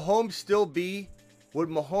 Would Mahomes still be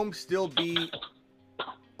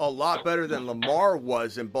a lot better than Lamar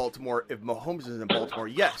was in Baltimore if Mahomes is in Baltimore?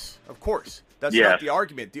 Yes, of course. That's not the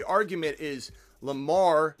argument. The argument is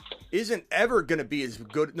Lamar isn't ever going to be as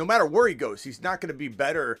good, no matter where he goes. He's not going to be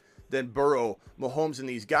better than Burrow, Mahomes, and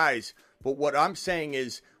these guys. But what I'm saying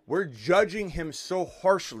is we're judging him so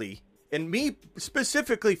harshly, and me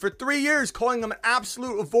specifically, for 3 years, calling him an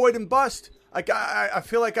absolute avoid and bust. Like I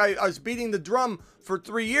feel like I was beating the drum for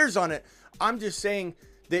 3 years on it. I'm just saying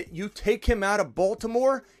that you take him out of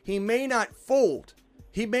Baltimore, he may not fold.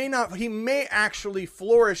 He may actually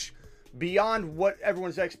flourish beyond what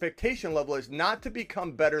everyone's expectation level is, not to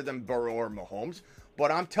become better than Burrow or Mahomes. But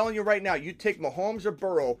I'm telling you right now, you take Mahomes or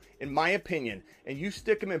Burrow, in my opinion, and you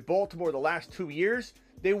stick them in Baltimore the last 2 years,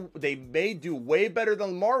 they may do way better than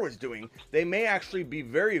Lamar was doing. They may actually be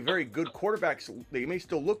very, very good quarterbacks. They may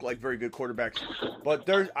still look like very good quarterbacks. But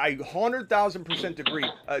I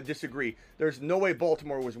 100,000% disagree. There's no way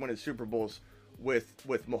Baltimore was winning Super Bowls with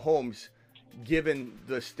Mahomes, given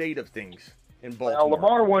the state of things in Baltimore. Well,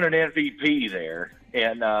 Lamar won an MVP there,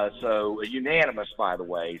 and so unanimous, by the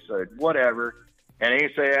way. So whatever. And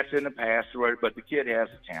they say that's in the past, but the kid has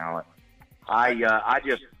the talent. I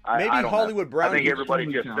don't Hollywood know. Brown. I think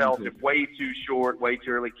everybody just felt it way too short, way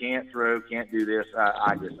too early. Can't throw, can't do this.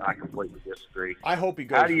 I completely disagree. I hope he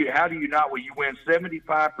goes. How do you not? Well, you win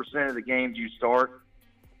 75% of the games you start,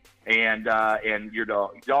 and you're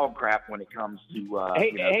dog crap when it comes to the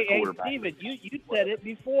quarterback. Hey, Steven, you said it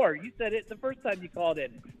before. You said it the first time you called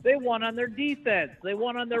in. They won on their defense. They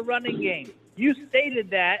won on their running game. You stated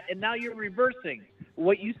that, and now you're reversing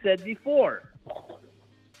what you said before.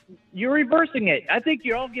 You're reversing it. I think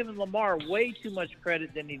you're all giving Lamar way too much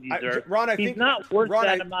credit than he deserves. He's not worth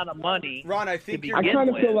that amount of money. Ron, I think I kind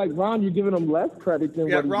of feel like, Ron, you're giving him less credit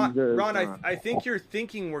than what he deserves. Ron, I think you're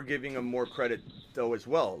thinking we're giving him more credit, though, as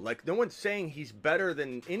well. Like, no one's saying he's better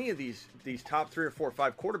than any of these top 3 or 4 or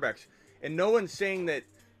 5 quarterbacks. And no one's saying that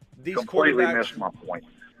these completely quarterbacks missed my point.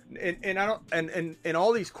 And I don't and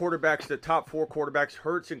all these quarterbacks, the top 4 quarterbacks,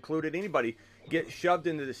 Hurts included, anybody get shoved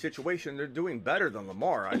into the situation, they're doing better than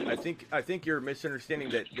Lamar. I think you're misunderstanding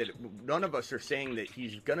that none of us are saying that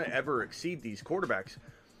he's gonna ever exceed these quarterbacks.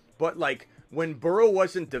 But like when Burrow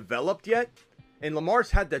wasn't developed yet, and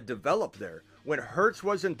Lamar's had to develop there. When Hurts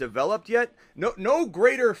wasn't developed yet, no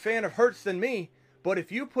greater fan of Hurts than me. But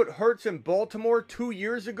if you put Hurts in Baltimore 2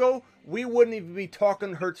 years ago, we wouldn't even be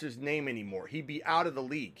talking Hurts' name anymore. He'd be out of the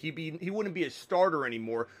league. He wouldn't be a starter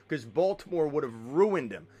anymore because Baltimore would have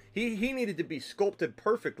ruined him. He needed to be sculpted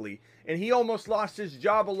perfectly, and he almost lost his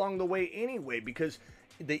job along the way anyway because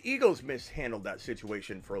the Eagles mishandled that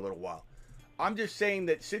situation for a little while. I'm just saying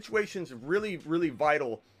that situation's really, really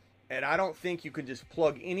vital, and I don't think you can just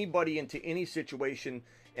plug anybody into any situation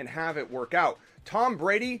and have it work out. Tom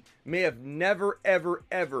Brady may have never, ever,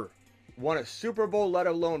 ever won a Super Bowl, let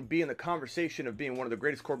alone be in the conversation of being one of the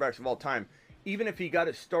greatest quarterbacks of all time, even if he got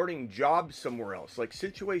a starting job somewhere else. Like,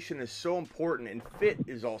 situation is so important, and fit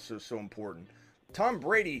is also so important. Tom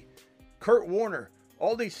Brady, Kurt Warner,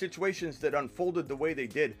 all these situations that unfolded the way they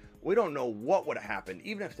did, we don't know what would have happened.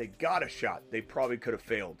 Even if they got a shot, they probably could have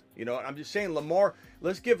failed. You know, I'm just saying, Lamar,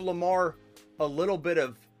 let's give Lamar a little bit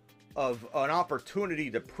of an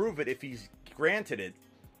opportunity to prove it if he's granted it.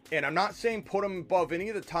 And I'm not saying put him above any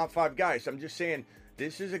of the top 5 guys. I'm just saying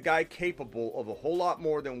this is a guy capable of a whole lot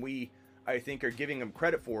more than we, I think, are giving him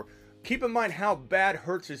credit for. Keep in mind how bad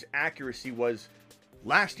Hurts' accuracy was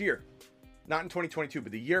last year. Not in 2022,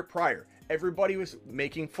 but the year prior. Everybody was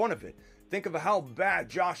making fun of it. Think of how bad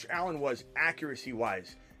Josh Allen was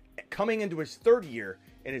accuracy-wise. Coming into his 3rd year,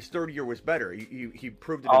 and his 3rd year was better. He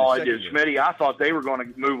proved it in his 2nd year. Smitty, I thought they were going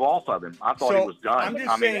to move off of him. I thought he was done. I mean,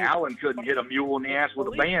 saying, Allen couldn't hit a mule in the ass with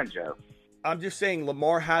a banjo. I'm just saying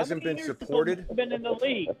Lamar hasn't been supported. Been in the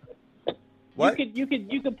league. What? You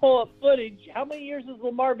could pull up footage. How many years has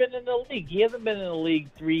Lamar been in the league? He hasn't been in the league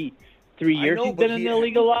three years. He's been in the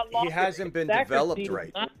league a lot longer. He hasn't been developed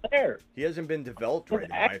right. Not there. He hasn't been developed right, in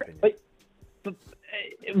my opinion.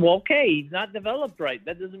 Well, okay, he's not developed right.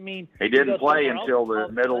 That doesn't mean he didn't play until the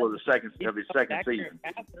middle of his second season.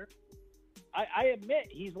 I admit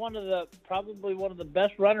he's probably one of the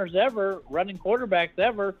best runners ever, running quarterbacks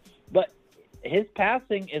ever, but his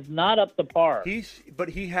passing is not up to par. He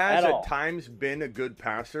has at times been a good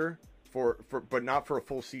passer but not for a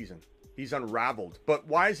full season. He's unraveled. But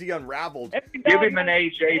why is he unraveled? Give him an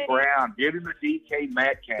A.J. Brown. Give him a D.K.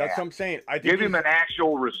 Metcalf. That's what I'm saying. Give him an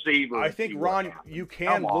actual receiver. I think, Ron, you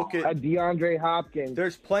can look at DeAndre Hopkins.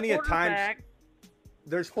 There's plenty of times.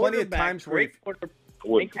 There's plenty of times where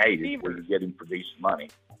we hate it. We're getting for decent money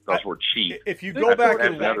because we're cheap. If you go back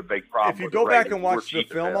and another big problem. If you go back and watch the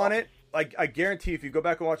film on it, like I guarantee, if you go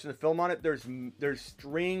back and watch the film on it, there's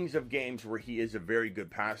strings of games where he is a very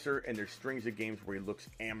good passer, and there's strings of games where he looks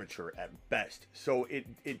amateur at best. So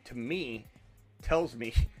it to me tells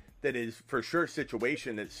me that is for sure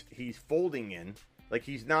situation that he's folding in, like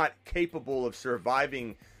he's not capable of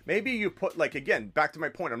surviving. Maybe you put, like, again, back to my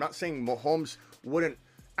point. I'm not saying Mahomes wouldn't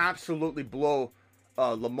absolutely blow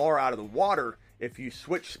Lamar out of the water if you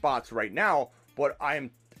switch spots right now, but I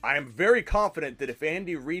am very confident that if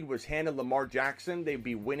Andy Reid was handed Lamar Jackson, they'd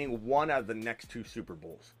be winning 1 out of the next 2 Super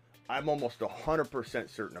Bowls. I'm almost 100%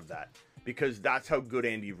 certain of that because that's how good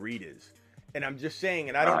Andy Reid is. And I'm just saying,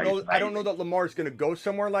 and I don't know that Lamar's going to go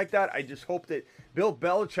somewhere like that. I just hope that Bill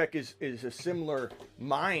Belichick is a similar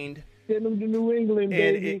mind. Send him to New England,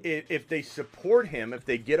 baby. And if they support him, if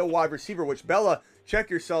they get a wide receiver, which Bella, check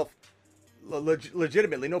yourself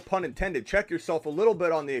legitimately, no pun intended, check yourself a little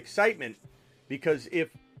bit on the excitement, because if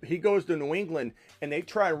he goes to New England and they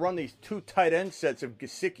try and run these 2 tight end sets of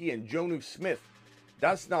Gesicki and Jonnu Smith,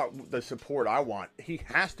 that's not the support I want. He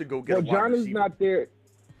has to go get a wide receiver. Not there.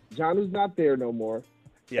 Jonnu's not there no more.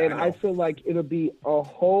 Yeah, and I feel like it'll be a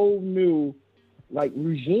whole new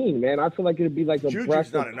regime, man. I feel like it'll be like a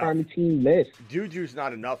breath of team list. Juju's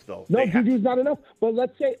not enough, though. No, Juju's not enough. But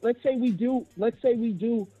let's say we do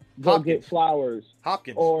go get Flowers,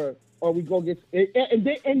 Hopkins, or we go get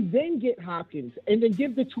and then get Hopkins, and then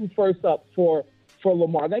give the 2 first up for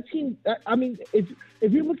Lamar. That team. I mean, if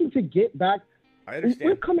you're looking to get back, I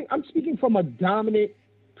understand. I'm speaking from a dominant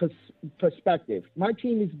perspective. My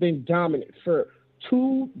team has been dominant for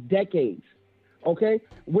 2 decades. Okay,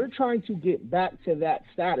 we're trying to get back to that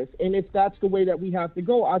status, and if that's the way that we have to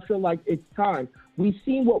go, I feel like it's time. We've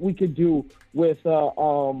seen what we could do with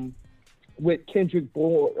Kendrick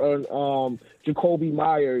Bourne, Jacoby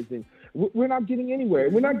Myers, and we're not getting anywhere.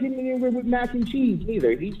 We're not getting anywhere with mac and cheese either.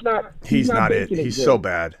 He's not it. He's so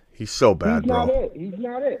bad. He's so bad, bro. He's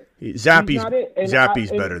not it. Zappy's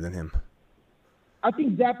better than him. I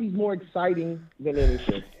think Zappy's more exciting than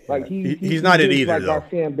anything. Like he's not it either, like though. Our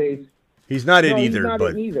fan base. He's not it No, he's either, not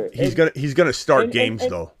but it either. he's gonna start and- games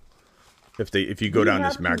and- though. If you go down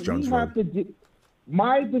this Mac Jones road.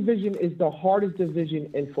 My division is the hardest division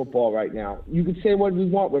in football right now. You can say what we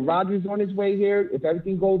want. With Rodgers on his way here, if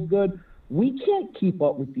everything goes good, we can't keep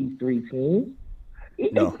up with these three teams.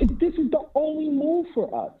 This is the only move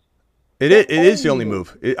for us. It is the only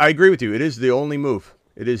move. I agree with you. It is the only move.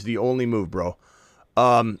 It is the only move, bro.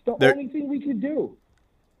 It's the only thing we can do.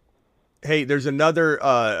 Hey, there's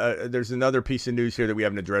another piece of news here that we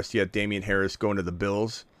haven't addressed yet. Damian Harris going to the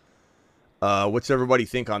Bills. What's everybody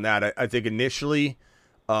think on that? I think initially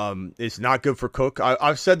it's not good for Cook.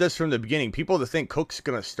 I've said this from the beginning. People that think Cook's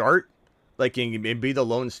going to start, like, and be the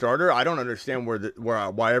lone starter, I don't understand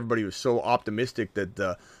why everybody was so optimistic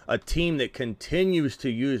that a team that continues to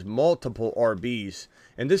use multiple RBs,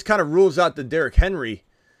 and this kind of rules out the Derrick Henry,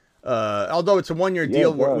 although it's a one-year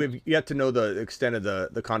deal. We've yet to know the extent of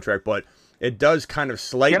the contract, but it does kind of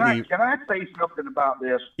slightly. Can I say something about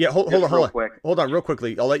this? Yeah, hold on real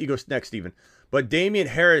quickly. I'll let you go next, Steven. But Damian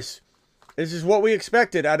Harris, this is what we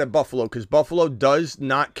expected out of Buffalo, because Buffalo does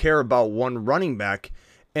not care about one running back,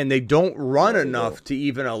 and they don't run enough to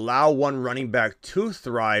even allow one running back to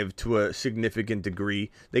thrive to a significant degree.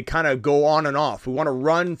 They kind of go on and off. We want to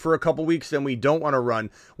run for a couple weeks, then we don't want to run.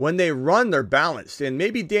 When they run, they're balanced, and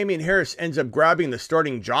maybe Damian Harris ends up grabbing the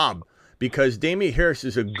starting job, because Damian Harris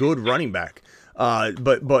is a good running back,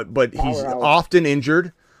 but he's often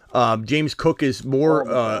injured. James Cook is more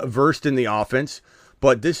versed in the offense,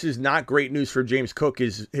 but this is not great news for James Cook.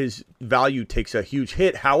 His value takes a huge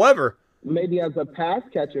hit. However, maybe as a pass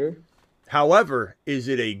catcher. However, is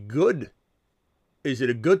it a good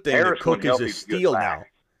thing Harris that Cook is a steal now?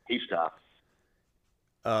 He's tough.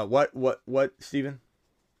 What, Steven?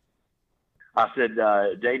 I said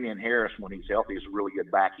Damian Harris, when he's healthy, is a really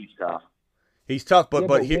good back. He's tough. He's tough, but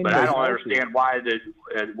I don't understand why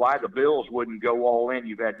the Bills wouldn't go all in.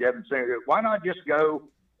 You've had Devin Singletary. Why not just go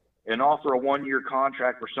and offer a 1-year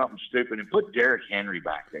contract for something stupid and put Derrick Henry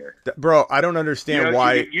back there? Bro, I don't understand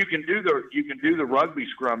why. You can do the rugby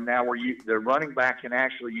scrum now, where the running back can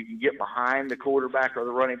you can get behind the quarterback or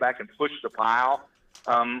the running back and push the pile.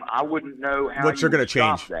 I wouldn't know how. Which they're going to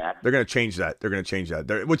change. That. They're going to change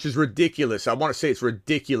that. Which is ridiculous. I want to say it's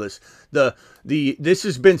ridiculous. This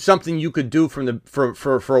has been something you could do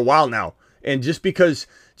for a while now, and just because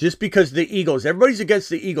the Eagles, everybody's against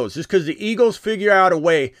the Eagles, just because the Eagles figure out a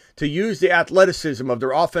way to use the athleticism of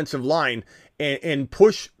their offensive line and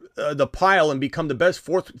push the pile and become the best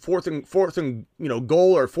fourth and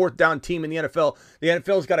goal or fourth down team in the NFL. The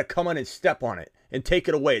NFL's got to come on and step on it and take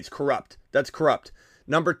it away. It's corrupt. That's corrupt.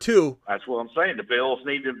 Number two. That's what I'm saying. The Bills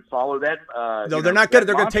need to follow that. No, they're not going to.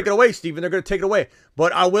 They're going to take it away, Steven. They're going to take it away.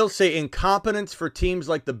 But I will say, incompetence for teams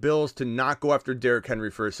like the Bills to not go after Derrick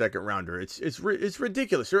Henry for a second rounder. It's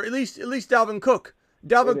ridiculous. Or at least Dalvin Cook.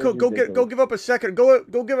 Dalvin Cook, go give up a second. Go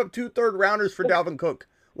give up 2 third rounders for Dalvin Cook.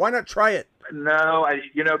 Why not try it? No,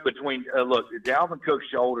 between look, Dalvin Cook's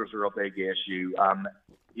shoulders are a big issue.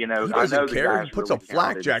 He doesn't care. He puts a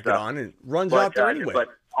flak jacket on and runs out there anyway. But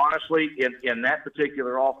honestly, in that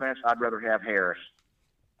particular offense, I'd rather have Harris.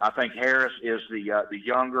 I think Harris is the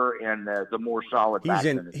younger and the more solid back.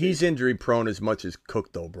 He's injury prone as much as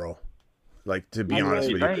Cook, though, bro. Like, to be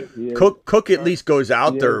honest with you, Cook at least goes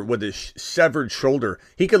out there with his severed shoulder.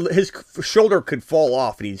 His shoulder could fall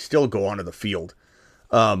off and he'd still go onto the field.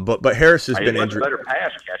 But Harris has been injured. He's a better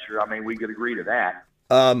pass catcher. I mean, we could agree to that.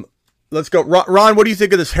 Let's go, Ron. What do you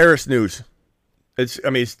think of this Harris news?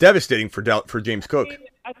 It's devastating for James Cook.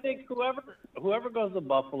 I think whoever goes to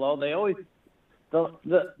Buffalo, they always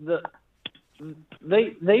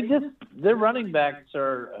their running backs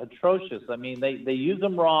are atrocious. I mean, they use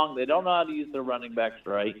them wrong. They don't know how to use their running backs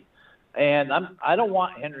right. And I don't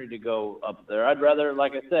want Henry to go up there. I'd rather,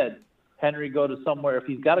 like I said, Henry go to somewhere. If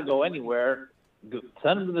he's got to go anywhere,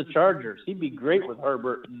 send him to the Chargers. He'd be great with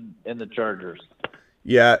Herbert and the Chargers.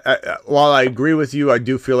 Yeah, while I agree with you, I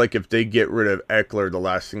do feel like if they get rid of Eckler, the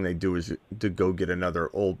last thing they do is to go get another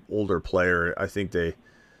older player. I think they.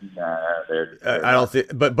 I don't think,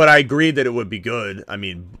 but I agree that it would be good. I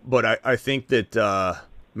mean, but I think that the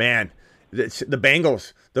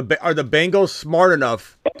Bengals. Are the Bengals smart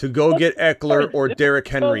enough to go get Eckler or Derrick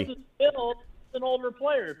Henry? He's an older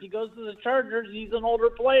player. If he goes to the Chargers, he's an older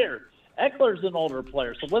player. Eckler's an older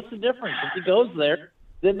player. So what's the difference? If he goes there,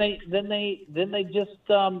 then they just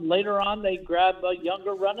later on they grab a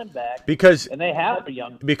younger running back and they have a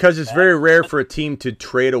young because it's very rare for a team to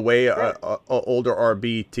trade away a older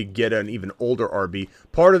RB to get an even older RB.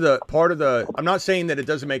 Part of the I'm not saying that it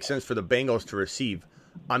doesn't make sense for the Bengals to receive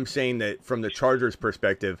I'm saying that from the Chargers'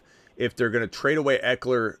 perspective, if they're going to trade away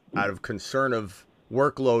Eckler out of concern of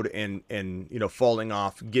workload and falling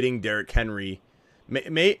off, getting Derrick Henry, I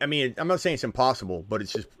mean, I'm not saying it's impossible, but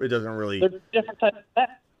it doesn't really. They're different types of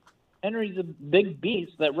backs. Henry's a big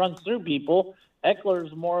beast that runs through people.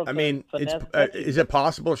 Eckler's more of is it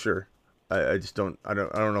possible? Sure. I just don't. I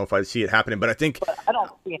don't know if I see it happening, but I think. But I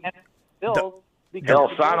don't see Henry still. Hell,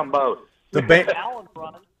 sign them both. The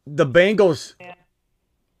Bengals.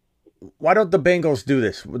 Why don't the Bengals do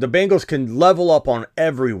this? The Bengals can level up on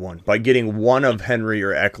everyone by getting one of Henry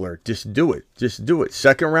or Eckler. Just do it.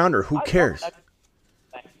 Second rounder. Who cares?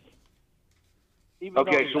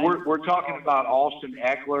 Okay, so we're talking about Austin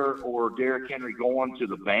Eckler or Derrick Henry going to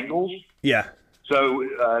the Bengals. Yeah. So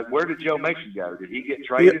where did Joe Mixon go? Did he get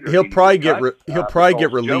traded? He'll probably get released.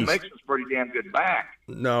 Joe Mixon's pretty damn good back.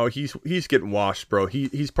 No, he's getting washed, bro.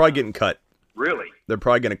 He's probably getting cut. Really? They're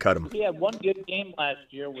probably going to cut him. He had one good game last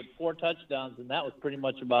year with 4 touchdowns, and that was pretty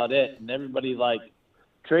much about it. And everybody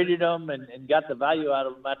traded him and got the value out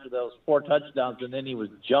of him after those 4 touchdowns, and then he was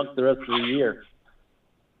junked the rest of the year.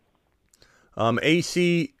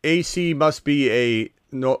 AC must be a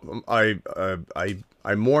no.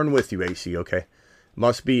 I mourn with you, AC. Okay,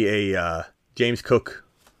 must be a James Cook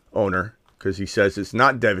owner because he says it's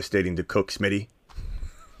not devastating to Cook, Smitty.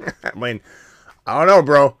 I mean, I don't know,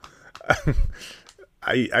 bro.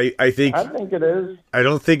 I think it is. I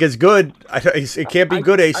don't think it's good. It can't be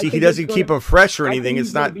good, AC. He doesn't keep him fresh or anything.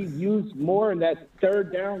 It's not. He's be used more in that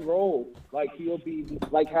third down role, like he'll be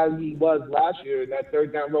like how he was last year in that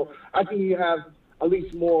third down role. I think you have at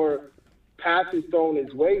least more passes thrown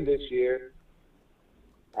his way this year.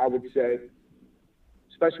 I would say,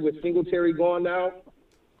 especially with Singletary gone now.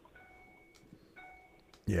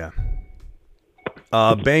 Yeah.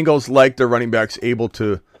 Bengals like their running backs able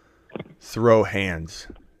to throw hands,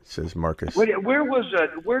 says Marcus. Where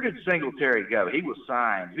did Singletary go? He was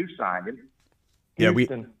signed. Who signed him?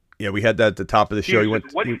 Houston. We had that at the top of the show.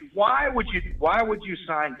 Why would you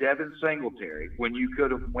sign Devin Singletary when you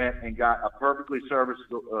could have went and got a perfectly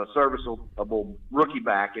serviceable rookie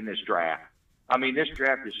back in this draft? I mean, this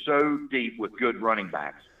draft is so deep with good running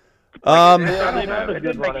backs.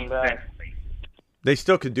 They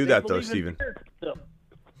still could do that though, Steven.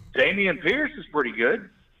 Damian Pierce is pretty good.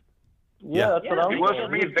 Yeah, that's what I was He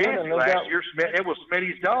wasn't being fancy last year. It was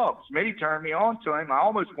Smitty's dog. Smitty turned me on to him. I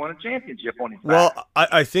almost won a championship on his back. Well,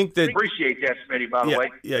 I think that... Appreciate that, Smitty, by the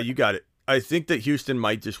way. Yeah, you got it. I think that Houston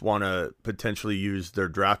might just want to potentially use their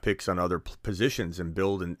draft picks on other positions and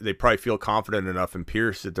build, and they probably feel confident enough in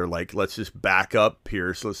Pierce that they're like, let's just back up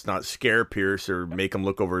Pierce. Let's not scare Pierce or make him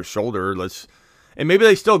look over his shoulder. And maybe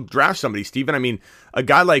they still draft somebody, Steven. I mean, a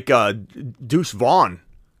guy like Deuce Vaughn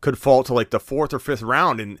could fall to the 4th or 5th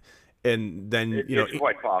round, and then it's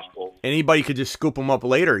quite possible. Anybody could just scoop them up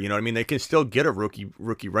later. You know what I mean? They can still get a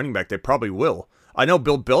rookie running back. They probably will. I know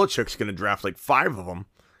Bill Belichick's going to draft 5 of them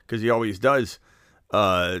because he always does.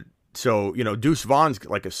 So Deuce Vaughn's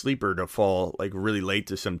like a sleeper to fall really late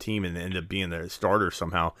to some team and end up being the starter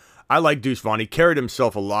somehow. I like Deuce Vaughn. He carried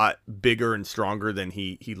himself a lot bigger and stronger than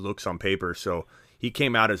he looks on paper. So he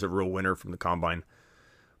came out as a real winner from the combine.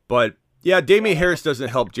 But yeah, Damian Harris doesn't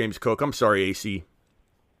help James Cook. I'm sorry, AC.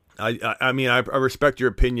 I mean, I respect your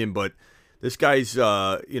opinion, but this guy's,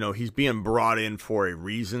 he's being brought in for a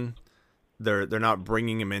reason. They're not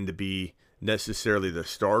bringing him in to be necessarily the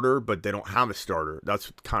starter, but they don't have a starter.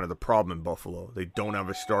 That's kind of the problem in Buffalo. They don't have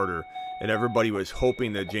a starter, and everybody was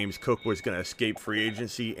hoping that James Cook was going to escape free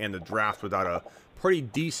agency and the draft without a pretty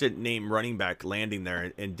decent name running back landing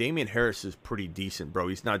there. And Damian Harris is pretty decent, bro.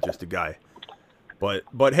 He's not just a guy.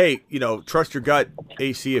 But hey, trust your gut,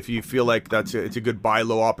 AC, if you feel like it's a good buy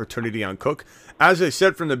low opportunity on Cook. As I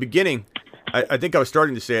said from the beginning, I think I was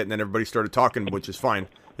starting to say it, and then everybody started talking, which is fine.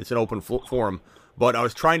 It's an open forum. But I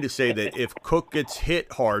was trying to say that if Cook gets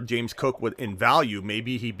hit hard, James Cook in value,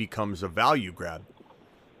 maybe he becomes a value grab.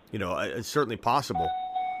 It's certainly possible.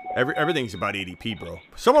 Everything's about ADP, bro.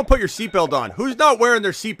 Someone put your seatbelt on. Who's not wearing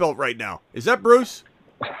their seatbelt right now? Is that Bruce?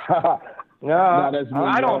 No,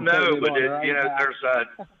 I don't know, but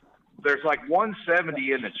there's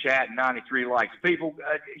 170 in the chat and 93 likes. People,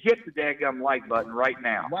 hit the daggum like button right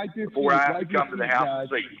now before I have to come to the house and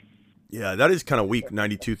see you. Yeah, that is kind of weak.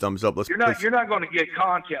 92 thumbs up. You're not going to get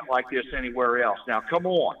content like this anywhere else. Now, come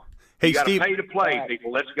on. Hey, you got to Steve, pay to play,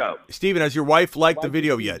 people. Let's go. Steven, has your wife liked the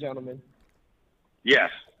video yet? Gentlemen. Yes.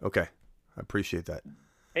 Okay, I appreciate that.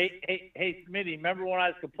 Hey, Smitty, remember when I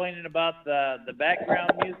was complaining about the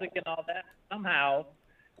background music and all that? Somehow,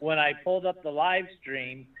 when I pulled up the live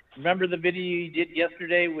stream, remember the video you did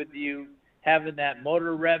yesterday with you having that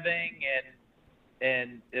motor revving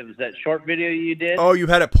and it was that short video you did. Oh, you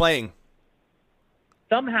had it playing.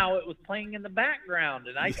 Somehow it was playing in the background,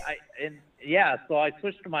 and so I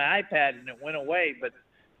switched to my iPad and it went away, but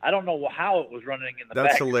I don't know how it was running in the background.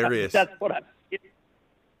 That's hilarious. That's what I'm.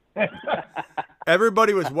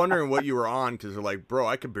 Everybody was wondering what you were on because they're like, bro,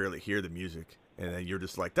 I could barely hear the music. And then you're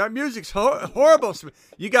just like, that music's horrible.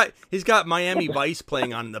 He's got Miami Vice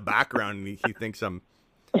playing on in the background, and he thinks I'm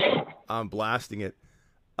blasting it.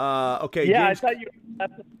 Okay. Yeah, James, I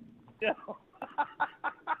thought you.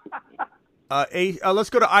 let's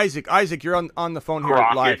go to Isaac. Isaac, you're on the phone here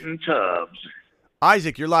Crockett live. and Tubbs.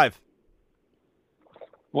 Isaac, you're live.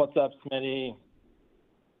 What's up, Smitty?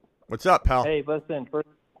 What's up, pal? Hey, listen,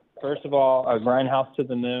 first of all, a grindhouse to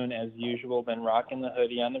the moon as usual. Been rocking the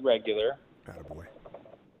hoodie on the regular. Attaboy.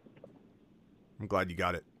 I'm glad you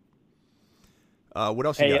got it. What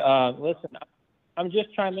else you got? Listen, I'm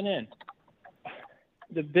just chiming in.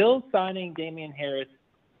 The Bills signing Damian Harris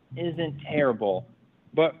isn't terrible,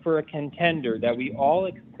 but for a contender that we all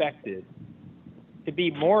expected to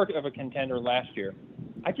be more of a contender last year,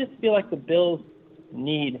 I just feel like the Bills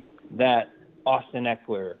need that Austin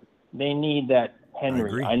Eckler. They need that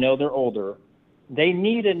Henry. I know they're older. They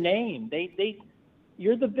need a name.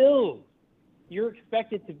 You're the Bills. You're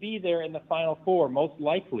expected to be there in the Final Four, most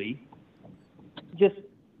likely. Just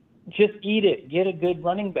eat it. Get a good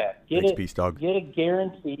running back. Get a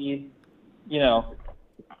guaranteed,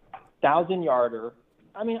 1,000-yarder.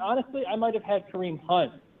 I mean, honestly, I might have had Kareem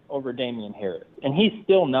Hunt over Damian Harris, and he's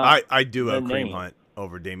still not. I do have Kareem Hunt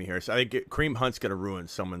over Damian Harris. I think Kareem Hunt's going to ruin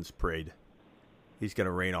someone's parade. He's going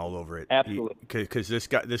to rain all over it. Absolutely. Because this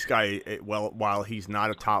guy, while he's not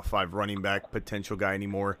a top 5 running back potential guy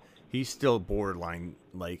anymore, he's still borderline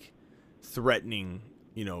like threatening.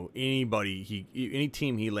 Any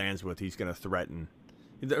team he lands with, he's going to threaten.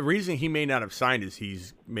 The reason he may not have signed is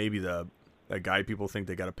he's maybe the guy people think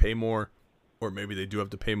they got to pay more, or maybe they do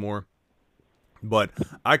have to pay more. But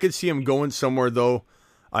I could see him going somewhere, though.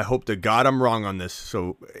 I hope to God I'm wrong on this.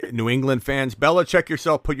 So, New England fans, Bella, check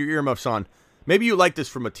yourself. Put your earmuffs on. Maybe you like this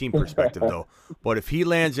from a team perspective, though. But if he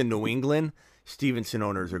lands in New England, Stevenson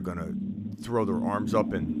owners are going to throw their arms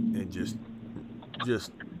up and just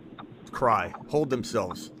cry, hold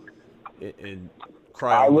themselves, and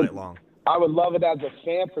cry all night long. I would love it as a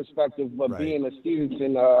fan perspective, but being a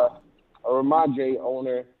Stevenson or Ramondre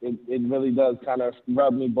owner, it really does kind of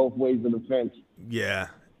rub me both ways of the fence. Yeah,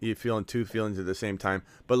 you're feeling two feelings at the same time.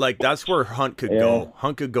 But, that's where Hunt could go.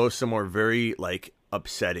 Hunt could go somewhere very,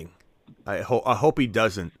 upsetting. I hope he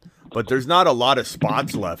doesn't. But there's not a lot of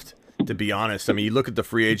spots left, to be honest. I mean, you look at the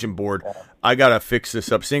free agent board. I got to fix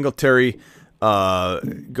this up. Singletary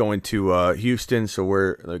going to Houston, so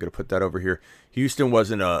they're going to put that over here. Houston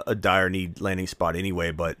wasn't a dire need landing spot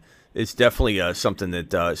anyway, but it's definitely something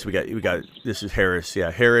that so we got this is Harris.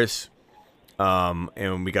 Yeah, Harris.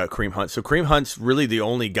 And we got Kareem Hunt. So Kareem Hunt's really the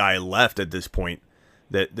only guy left at this point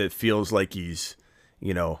that feels like he's,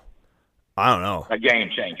 I don't know. A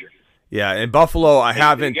game changer. Yeah, in Buffalo, I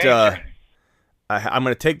haven't. I'm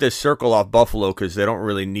going to take this circle off Buffalo because they don't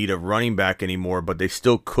really need a running back anymore, but they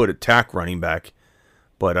still could attack running back.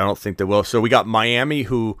 But I don't think they will. So we got Miami,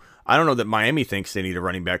 who I don't know that Miami thinks they need a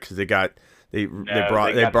running back because they brought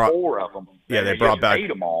 4 of them. Yeah, they brought back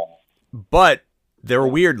them all. But they're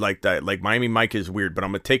weird like that. Like Miami Mike is weird, but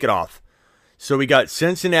I'm going to take it off. So we got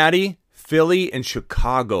Cincinnati, Philly, and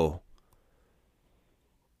Chicago.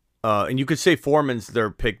 And you could say Foreman's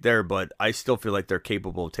their pick there, but I still feel like they're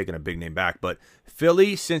capable of taking a big name back. But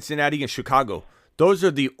Philly, Cincinnati, and Chicago, those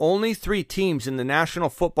are the only 3 teams in the National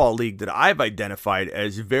Football League that I've identified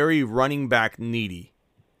as very running back needy.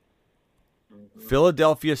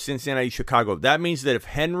 Philadelphia, Cincinnati, Chicago. That means that if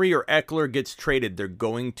Henry or Eckler gets traded, they're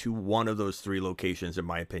going to one of those 3 locations, in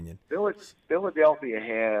my opinion. Philadelphia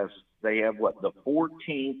have the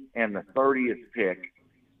 14th and the 30th pick.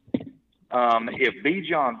 If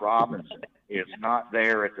Bijan Robinson is not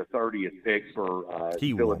there at the 30th pick for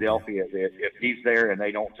Philadelphia, if he's there and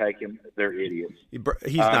they don't take him, they're idiots.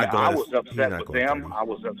 He's not going. I was upset with them. I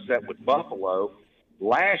was upset with Buffalo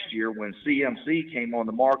last year when CMC came on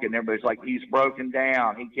the market, and everybody's like, he's broken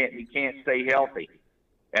down. He can't stay healthy.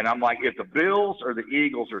 And I'm like, if the Bills or the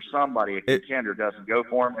Eagles or somebody, a contender, doesn't go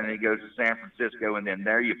for him, and he goes to San Francisco, and then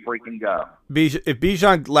there you freaking go. If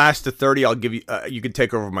Bijan lasts to 30, I'll give you. You can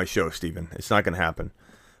take over my show, Steven. It's not going to happen.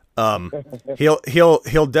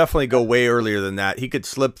 He'll definitely go way earlier than that. He could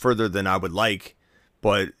slip further than I would like,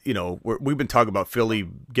 but we've been talking about Philly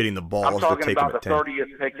getting the balls. I'm talking to take about him at the 10.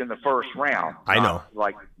 30th pick in the first round. I know.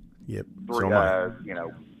 Yep. So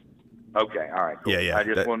Okay, all right, cool. Yeah. I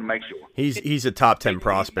just want to make sure. He's a top 10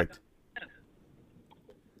 prospect.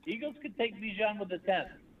 Eagles could take Bijan with the 10th.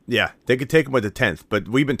 Yeah, they could take him with the 10th, but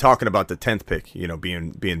we've been talking about the 10th pick,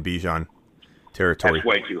 being Bijan territory. That's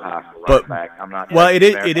way too high for running back. I'm not. Well, it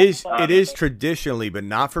is traditionally, but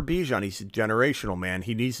not for Bijan. He's generational, man.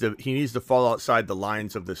 He needs to fall outside the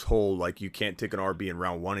lines of this whole, like, you can't take an RB in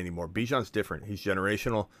round 1 anymore. Bijan's different. He's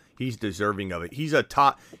generational. He's deserving of it. He's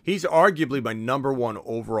arguably my number 1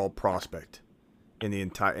 overall prospect in the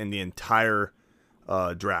entire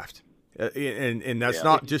draft. And that's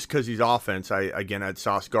not just because he's offense. I had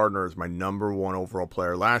Sauce Gardner as my number 1 overall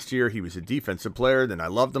player last year. He was a defensive player. Then I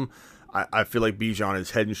loved him. I feel like Bijan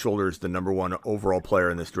is head and shoulders the number 1 overall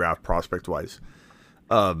player in this draft prospect-wise.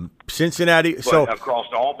 Cincinnati. Across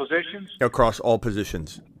all positions? Across all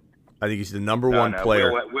positions. I think he's the number 1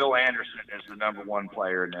 player. Will Anderson is the number 1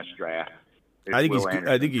 player in this draft. I think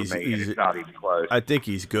he's it's not even close. I think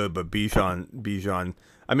he's good, but Bijan.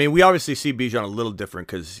 I mean, we obviously see Bijan a little different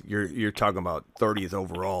because you're talking about 30th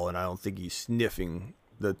overall, and I don't think he's sniffing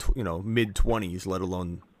the mid-20s, let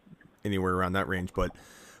alone anywhere around that range. But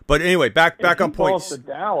anyway, back on points. If he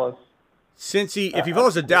falls to Dallas, if he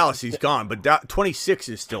falls to Dallas, he's gone. But 26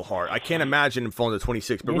 is still hard. I can't imagine him falling to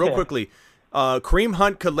 26. But real quickly, Kareem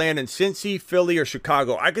Hunt could land in Cincy, Philly, or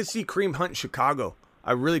Chicago. I could see Kareem Hunt in Chicago.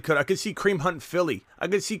 I really could. I could see Kareem Hunt in Philly. I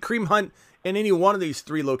could see Kareem Hunt in any one of these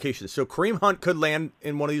 3 locations. So Kareem Hunt could land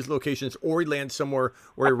in one of these locations, or he lands somewhere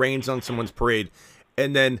where he rains on someone's parade.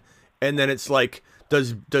 And then it's like,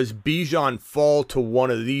 does Bijan fall to one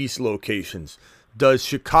of these locations? Does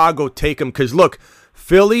Chicago take him? Because look,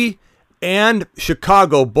 Philly and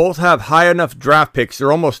Chicago both have high enough draft picks.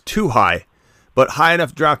 They're almost too high, but high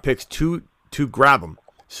enough draft picks to grab them.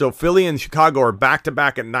 So Philly and Chicago are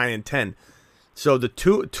back-to-back at 9 and 10. So the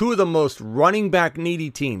two of the most running back needy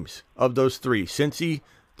teams of those 3, Cincy,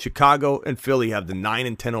 Chicago, and Philly, have the 9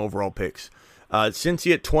 and 10 overall picks.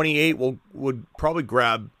 Cincy at 28 would probably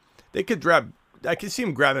grab. They could grab. I could see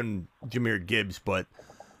him grabbing Jahmyr Gibbs, but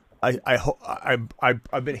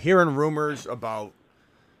I've been hearing rumors about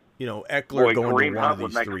Eckler going Kareem to one Hunt of these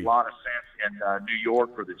would make 3. a lot of sense in New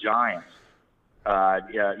York for the Giants.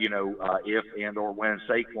 If and or when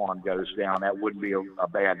Saquon goes down, that wouldn't be a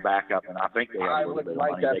bad backup, and I think they have a little bit of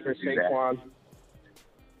money they could do that.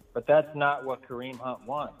 But that's not what Kareem Hunt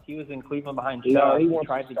wants. He was in Cleveland behind Chubb. No, he wants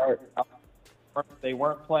to start. They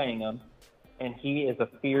weren't playing him, and he is a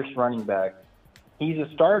fierce running back. He's a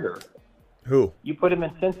starter. Who? You put him in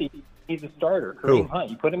Cincy, he's a starter. Kareem Hunt.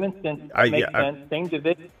 You put him in Cincy, makes sense. Same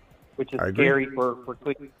division, which is scary for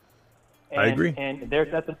Cleveland. I agree. And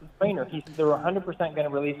that's a trainer. They're 100% going to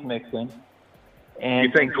release Mixon. And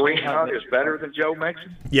you think Kareem Hunt is better than Joe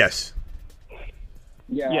Mixon? Yes.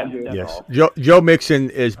 Yeah. Yes. Joe Mixon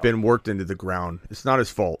has been worked into the ground. It's not his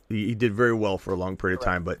fault. He did very well for a long period of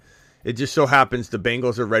time, but it just so happens the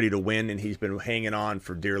Bengals are ready to win, and he's been hanging on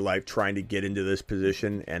for dear life trying to get into this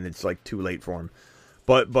position, and it's like too late for him.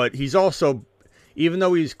 But he's also, even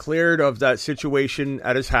though he's cleared of that situation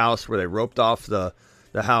at his house where they roped off the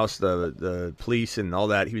house, the police and all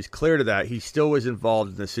that, he was cleared of that. He still was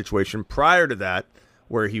involved in the situation prior to that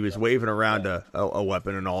where he was waving around a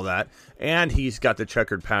weapon and all that. And he's got the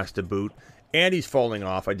checkered past to boot. And he's falling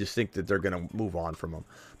off. I just think that they're going to move on from him.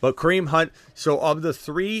 But Kareem Hunt, so of the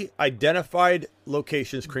 3 identified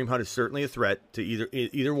locations, Kareem Hunt is certainly a threat to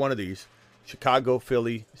either one of these, Chicago,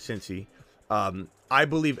 Philly, Cincy. I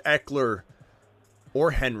believe Eckler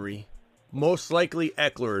or Henry, most likely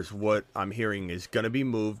Eckler is what I'm hearing is going to be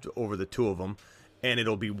moved over the 2 of them, and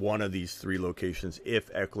it'll be one of these 3 locations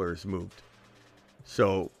if Eckler is moved.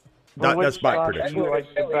 So that's my prediction.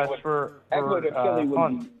 Eckler to Philly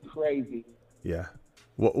would be crazy. Yeah.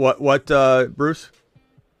 What, Bruce?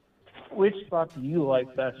 Which spot do you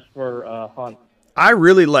like best for Hunt? I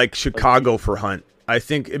really like Chicago for Hunt. I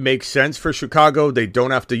think it makes sense for Chicago. They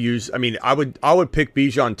don't have to use. I mean, I would pick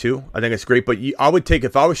Bijan too. I think it's great, but I would take,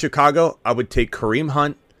 if I was Chicago, I would take Kareem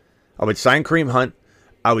Hunt. I would sign Kareem Hunt.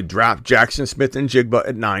 I would draft Jackson Smith and Jigba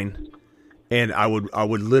at 9, and I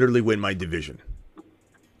would literally win my division.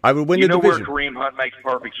 I would win the division. You know where Kareem Hunt makes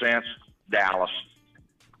perfect sense? Dallas.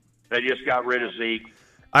 They just got rid of Zeke.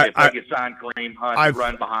 If they could sign Kareem Hunt and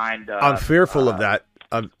run behind. I'm fearful of that.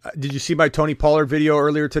 Did you see my Tony Pollard video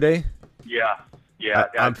earlier today? Yeah.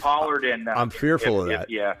 Pollard and I'm fearful of that.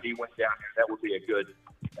 If he went down there, that would be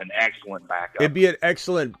an excellent backup. It'd be an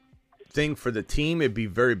excellent thing for the team. It'd be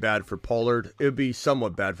very bad for Pollard. It'd be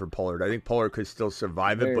somewhat bad for Pollard. I think Pollard could still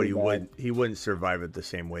survive it, but he wouldn't survive it the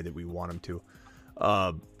same way that we want him to.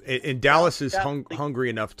 And Dallas is hungry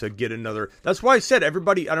enough to get another. That's why I said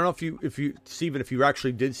everybody. I don't know if you Steven, if you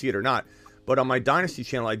actually did see it or not, but on my Dynasty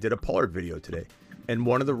channel, I did a Pollard video today, and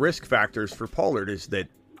one of the risk factors for Pollard is that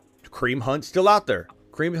Kareem Hunt's still out there.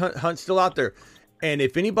 Kareem Hunt's still out there. And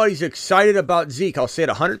if anybody's excited about Zeke, I'll say it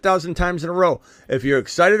 100,000 times in a row. If you're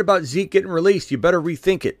excited about Zeke getting released, you better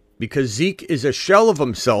rethink it, because Zeke is a shell of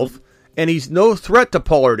himself, and he's no threat to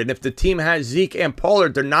Pollard. And if the team has Zeke and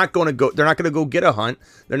Pollard, they're not going to go get a Hunt.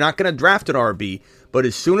 They're not going to draft an RB. But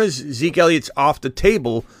as soon as Zeke Elliott's off the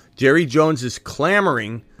table, Jerry Jones is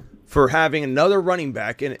clamoring for having another running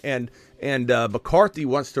back, and McCarthy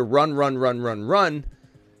wants to run.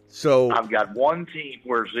 So I've got one team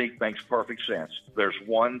where Zeke makes perfect sense. There's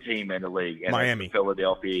one team in the league, and Miami. it's the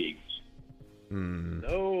Philadelphia Eagles.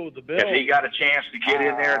 No, the Bills. If he got a chance to get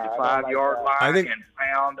in there at the 5-yard line and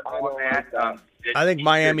pound on that, I think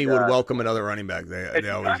Miami would welcome another running back. They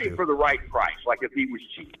always do. For the right price. Like if he was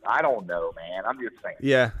cheap, I don't know, man. I'm just saying.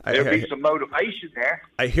 Yeah, there'd be some motivation there.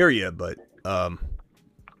 I hear you, but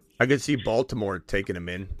I could see Baltimore taking him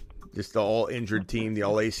in. Just the all injured team, the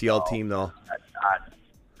all ACL team, though.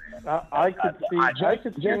 I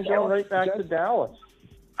could see him going right back to Dallas.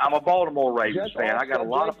 I'm a Baltimore Ravens fan. I got a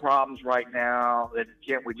lot of problems right now. That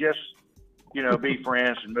can't we just, be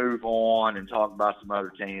friends and move on and talk about some other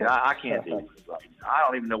teams? I can't do it right now. I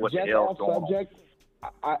don't even know what the hell's going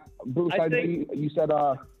on. Bruce, I think you said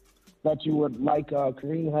that you would like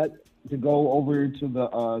Kareem Hunt to go over to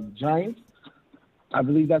the Giants. I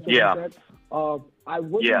believe that's what you said. I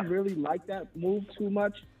wouldn't really like that move too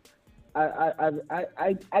much.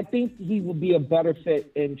 I think he would be a better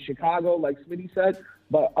fit in Chicago, like Smitty said.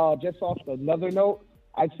 But just off another note,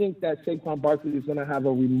 I think that Saquon Barkley is going to have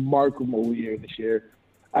a remarkable year this year.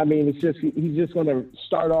 I mean, he's just going to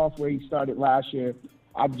start off where he started last year.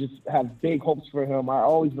 I just have big hopes for him. I've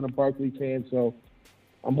always been a Barkley fan, so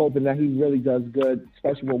I'm hoping that he really does good,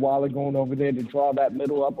 especially with Waller going over there to draw that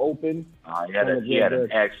middle up open. He had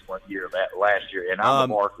an excellent year that last year, and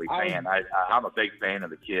I'm a Barkley fan. I'm a big fan of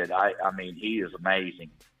the kid. I mean, he is amazing.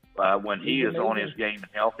 When he is on his game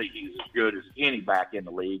and healthy, he's as good as any back in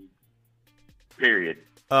the league, period.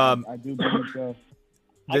 I do believe so.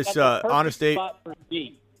 This Honest Abe.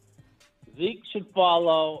 Zeke should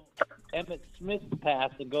follow Emmitt Smith's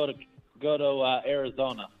path and go to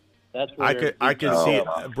Arizona. That's where I could see it,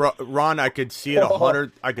 Ron. I could see it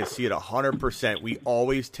 100. I could see it 100%. We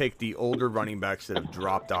always take the older running backs that have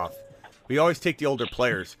dropped off. We always take the older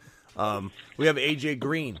players. We have AJ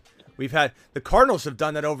Green. We've had the Cardinals have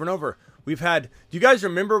done that over and over. We've had. Do you guys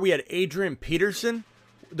remember we had Adrian Peterson?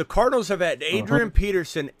 The Cardinals have had Adrian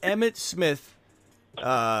Peterson, Emmitt Smith.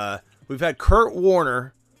 We've had Kurt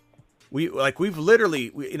Warner. We've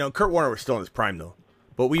literally, Kurt Warner was still in his prime though,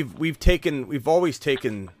 but we've always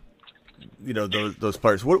taken, those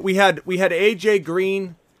players. We had AJ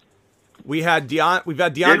Green. We've had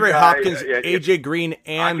DeAndre Hopkins, AJ Green,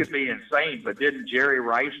 and I could be insane, but didn't Jerry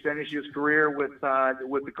Rice finish his career with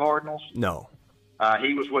the Cardinals? No.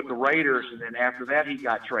 He was with the Raiders, and then after that, he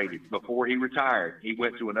got traded. Before he retired, he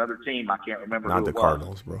went to another team. I can't remember who it was. Not the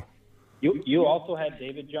Cardinals, bro. You also had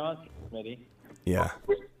David Johnson, Smitty. Yeah.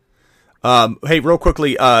 Hey, real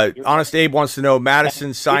quickly, Honest Abe wants to know,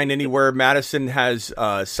 Madison signed anywhere? Madison has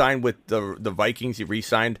signed with the Vikings. He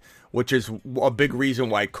re-signed, which is a big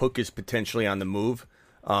reason why Cook is potentially on the move.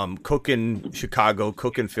 Cook in Chicago,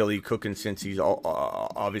 Cook in Philly, Cook in Cincy's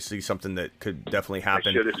obviously something that could definitely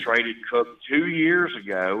happen. They should have traded Cook 2 years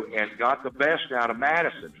ago and got the best out of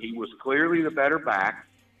Madison. He was clearly the better back,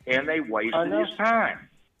 and they wasted his time.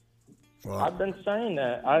 Well, I've been saying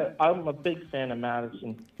that. I'm a big fan of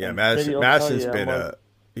Madison. Yeah, Madison's been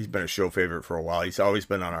he's been a show favorite for a while. He's always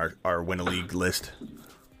been on our win a league list.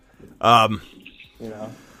 All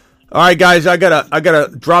right, guys, I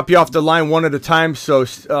gotta drop you off the line one at a time. So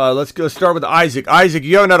let's go start with Isaac. Isaac,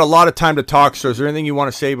 you haven't had a lot of time to talk. So is there anything you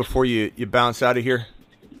want to say before you bounce out of here?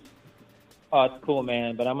 Oh, it's cool,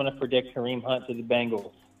 man. But I'm going to predict Kareem Hunt to the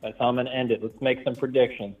Bengals. That's how I'm going to end it. Let's make some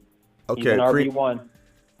predictions. Okay, He's an RB1.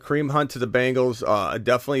 Kareem Hunt to the Bengals. I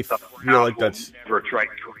definitely feel like that's never trade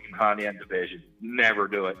Kareem Hunt in division. Never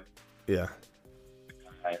do it. Yeah.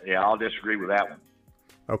 I'll disagree with that one.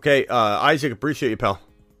 Okay, Isaac, appreciate you, pal.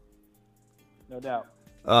 No doubt.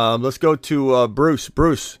 Let's go to Bruce.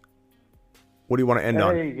 Bruce, what do you want to end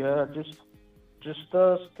on? Hey, just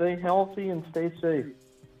stay healthy and stay safe.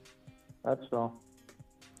 That's all.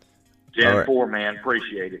 10-4, man.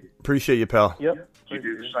 Appreciate it. Appreciate you, pal. Yep. You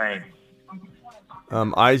do the same.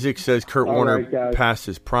 Isaac says Kurt Warner passed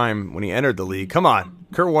his prime when he entered the league. Come on.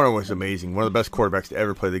 Kurt Warner was amazing. One of the best quarterbacks to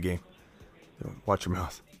ever play the game. Watch your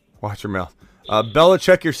mouth. Watch your mouth. Bella,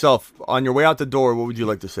 check yourself. On your way out the door, what would you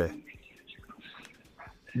like to say?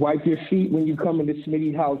 Wipe your feet when you come into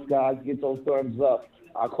Smitty's house, guys. Get those thumbs up.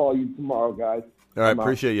 I'll call you tomorrow, guys. All right,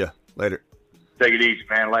 appreciate you. Later. Take it easy,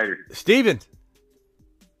 man. Later. Steven.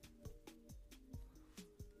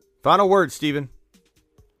 Final word, Steven.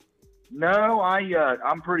 No,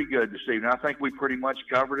 I'm pretty good this evening. I think we pretty much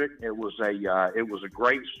covered it. It was a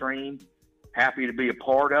great stream. Happy to be a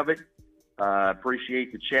part of it.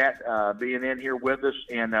 Appreciate the chat being in here with us,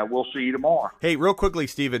 and we'll see you tomorrow. Hey, real quickly,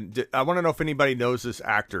 Steven, I want to know if anybody knows this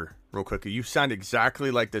actor. Real quickly, you sound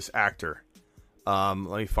exactly like this actor. Let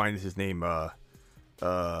me find his name.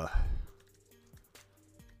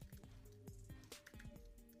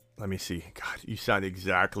 Let me see. God, you sound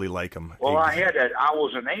exactly like him. Well, I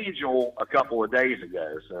was an angel a couple of days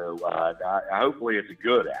ago, so hopefully it's a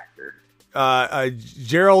good actor.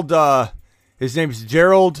 Gerald. His name's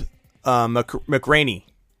Gerald McRaney.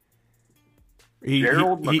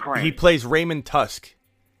 Gerald McRaney. He plays Raymond Tusk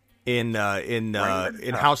in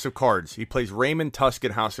House of Cards. He plays Raymond Tusk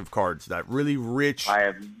in House of Cards. That really rich. I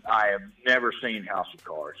have never seen House of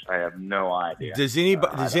Cards. I have no idea. Does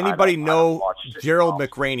anybody know Gerald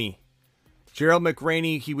McRaney? Gerald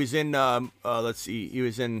McRaney. He was in. Let's see. He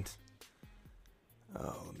was in.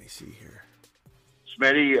 Oh, let me see here.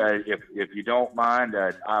 Smitty, if you don't mind,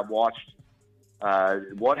 I watched.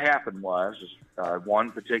 What happened was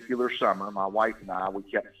one particular summer, my wife and I, we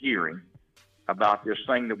kept hearing about this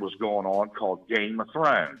thing that was going on called Game of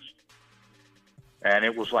Thrones. And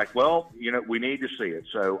it was like, well, we need to see it.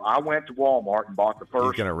 So I went to Walmart and bought the first.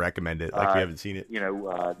 He's going to recommend it like you haven't seen it.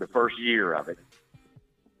 The first year of it.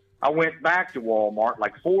 I went back to Walmart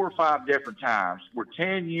like 4 or 5 different times. We're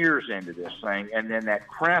 10 years into this thing, and then that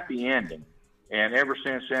crappy ending. And ever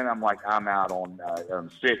since then, I'm like, I'm out on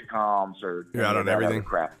sitcoms or you're out on everything.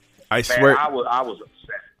 Crap. I swear, I was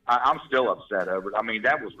upset. I'm still upset over it. I mean,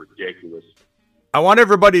 that was ridiculous. I want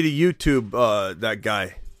everybody to YouTube that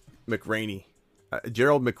guy, McRaney,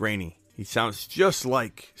 Gerald McRaney. He sounds just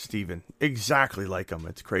like Steven, exactly like him.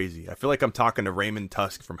 It's crazy. I feel like I'm talking to Raymond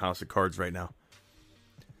Tusk from House of Cards right now.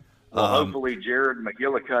 Well, hopefully Jared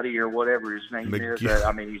McGillicuddy or whatever his name is. He's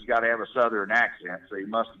got to have a Southern accent, so he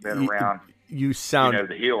must have been around. You sound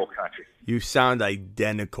the hill country. You sound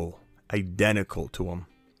identical to him.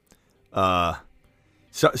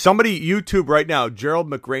 So somebody YouTube right now, Gerald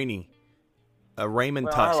McRaney, Raymond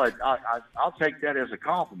Tusk. I'll take that as a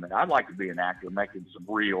compliment. I'd like to be an actor making some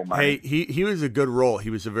real money. Hey, he was a good role. He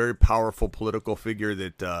was a very powerful political figure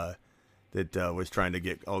that was trying to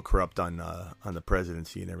get all corrupt on the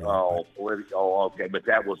presidency and everything. Okay, but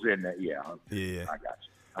that was in the yeah. I got you.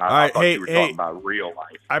 All right, hey, you were talking about real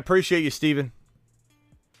life. I appreciate you, Steven.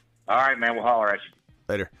 All right, man. We'll holler at you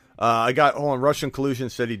later. I got Russian Collusion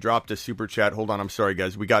said he dropped a super chat. Hold on, I'm sorry,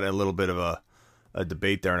 guys. We got a little bit of a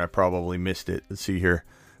debate there, and I probably missed it. Let's see here.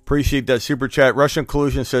 Appreciate that super chat. Russian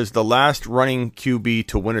Collusion says the last running QB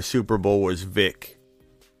to win a Super Bowl was Vic.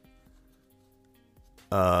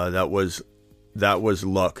 That was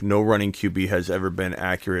luck. No running QB has ever been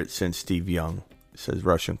accurate since Steve Young, says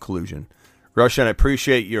Russian Collusion. Russian, I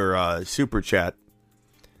appreciate your super chat.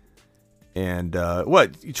 And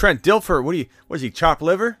what? Trent Dilfer, what is he, chop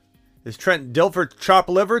liver? Is Trent Dilfer chop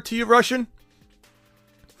liver to you, Russian?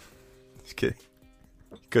 Just kidding.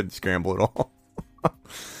 Couldn't scramble at all.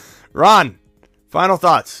 Ron, final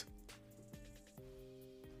thoughts.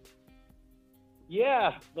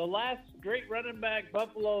 Yeah, the last great running back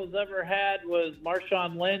Buffalo has ever had was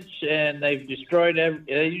Marshawn Lynch, and they've destroyed him.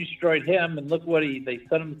 And look what they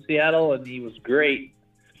sent him to Seattle, and he was great.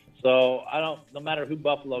 So no matter who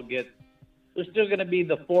Buffalo gets, they're still going to be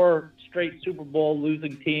the 4 straight Super Bowl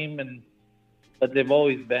losing team, and that they've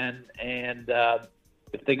always been. And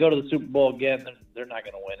if they go to the Super Bowl again, they're not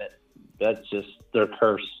going to win it. That's just their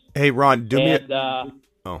curse. Hey, Ron, do me. Go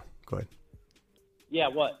ahead. Yeah,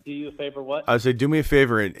 what? Do you a favor? What? I would say, do me a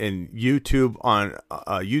favor and YouTube on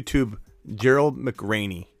YouTube Gerald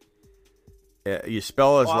McRaney. You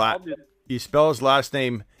spell his last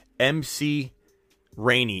name MC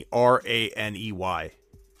Rainey, Raney.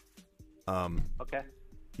 Okay.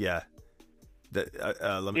 Yeah.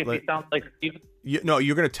 Let me. He sounds like Steven. No,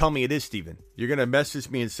 you're going to tell me it is Steven. You're going to message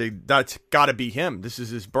me and say that's got to be him. This is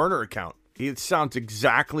his burner account. It sounds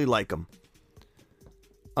exactly like him.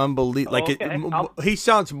 Unbelievable. He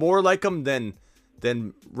sounds more like him than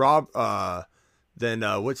Rob.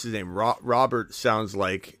 What's his name? Robert sounds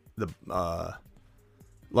like the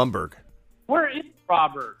Lumberg. Where is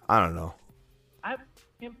Robert? I don't know. I've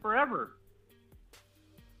seen him forever.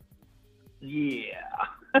 Yeah,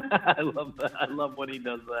 I love that. I love when he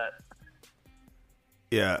does that.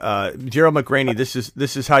 Yeah, Gerald McRaney. This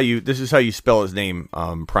is how you spell his name.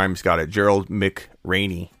 Prime's got it. Gerald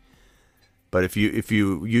McRaney. But if you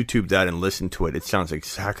YouTube that and listen to it, it sounds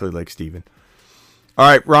exactly like Steven. All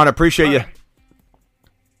right, Ron, appreciate you.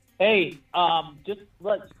 Hey, just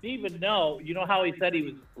let Steven know. You know how he said he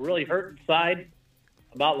was really hurt inside?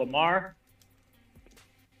 about Lamar.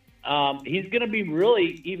 He's going to be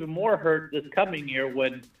really even more hurt this coming year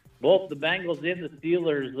when both the Bengals and the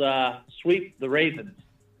Steelers sweep the Ravens.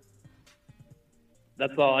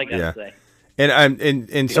 That's all I got to say.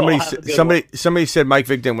 And somebody said Mike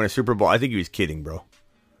Vick didn't win a Super Bowl. I think he was kidding, bro.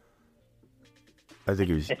 I think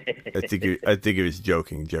he was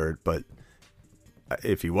joking, Jared. But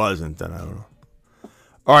if he wasn't, then I don't know.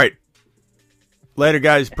 All right, later,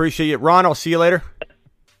 guys. Appreciate it, Ron. I'll see you later.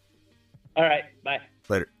 All right, bye.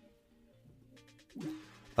 Later.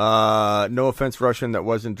 No offense, Russian. That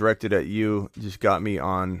wasn't directed at you. Just got me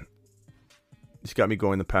going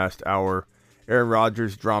the past hour. Aaron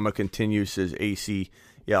Rodgers drama continues, says AC.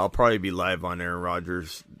 Yeah, I'll probably be live on Aaron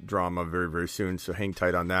Rodgers drama very, very soon, so hang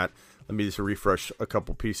tight on that. Let me just refresh a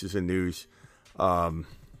couple pieces of news.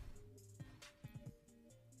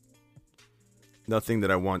 Nothing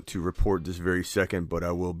that I want to report this very second, but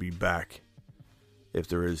I will be back if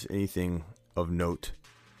there is anything of note.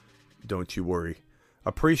 Don't you worry.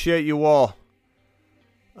 Appreciate you all.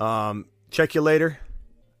 Check you later.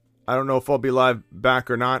 I don't know if I'll be live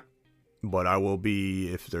back or not, but I will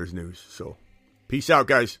be if there's news. So, peace out,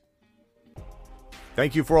 guys.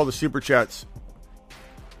 Thank you for all the super chats.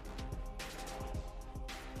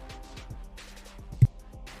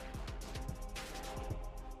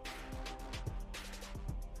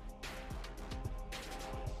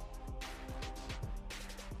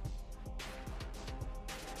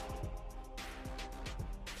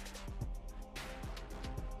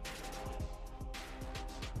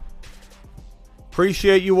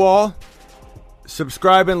 Appreciate you all.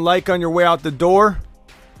 Subscribe and like on your way out the door.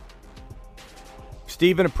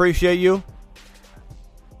 Steven, appreciate you.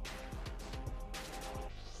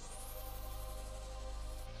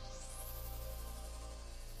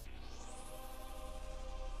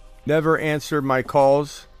 Never answered my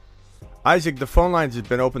calls. Isaac, the phone lines have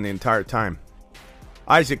been open the entire time.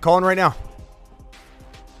 Isaac, calling right now.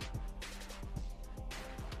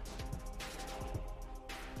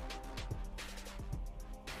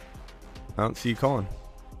 I don't see you calling.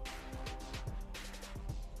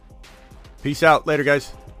 Peace out. Later,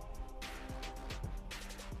 guys.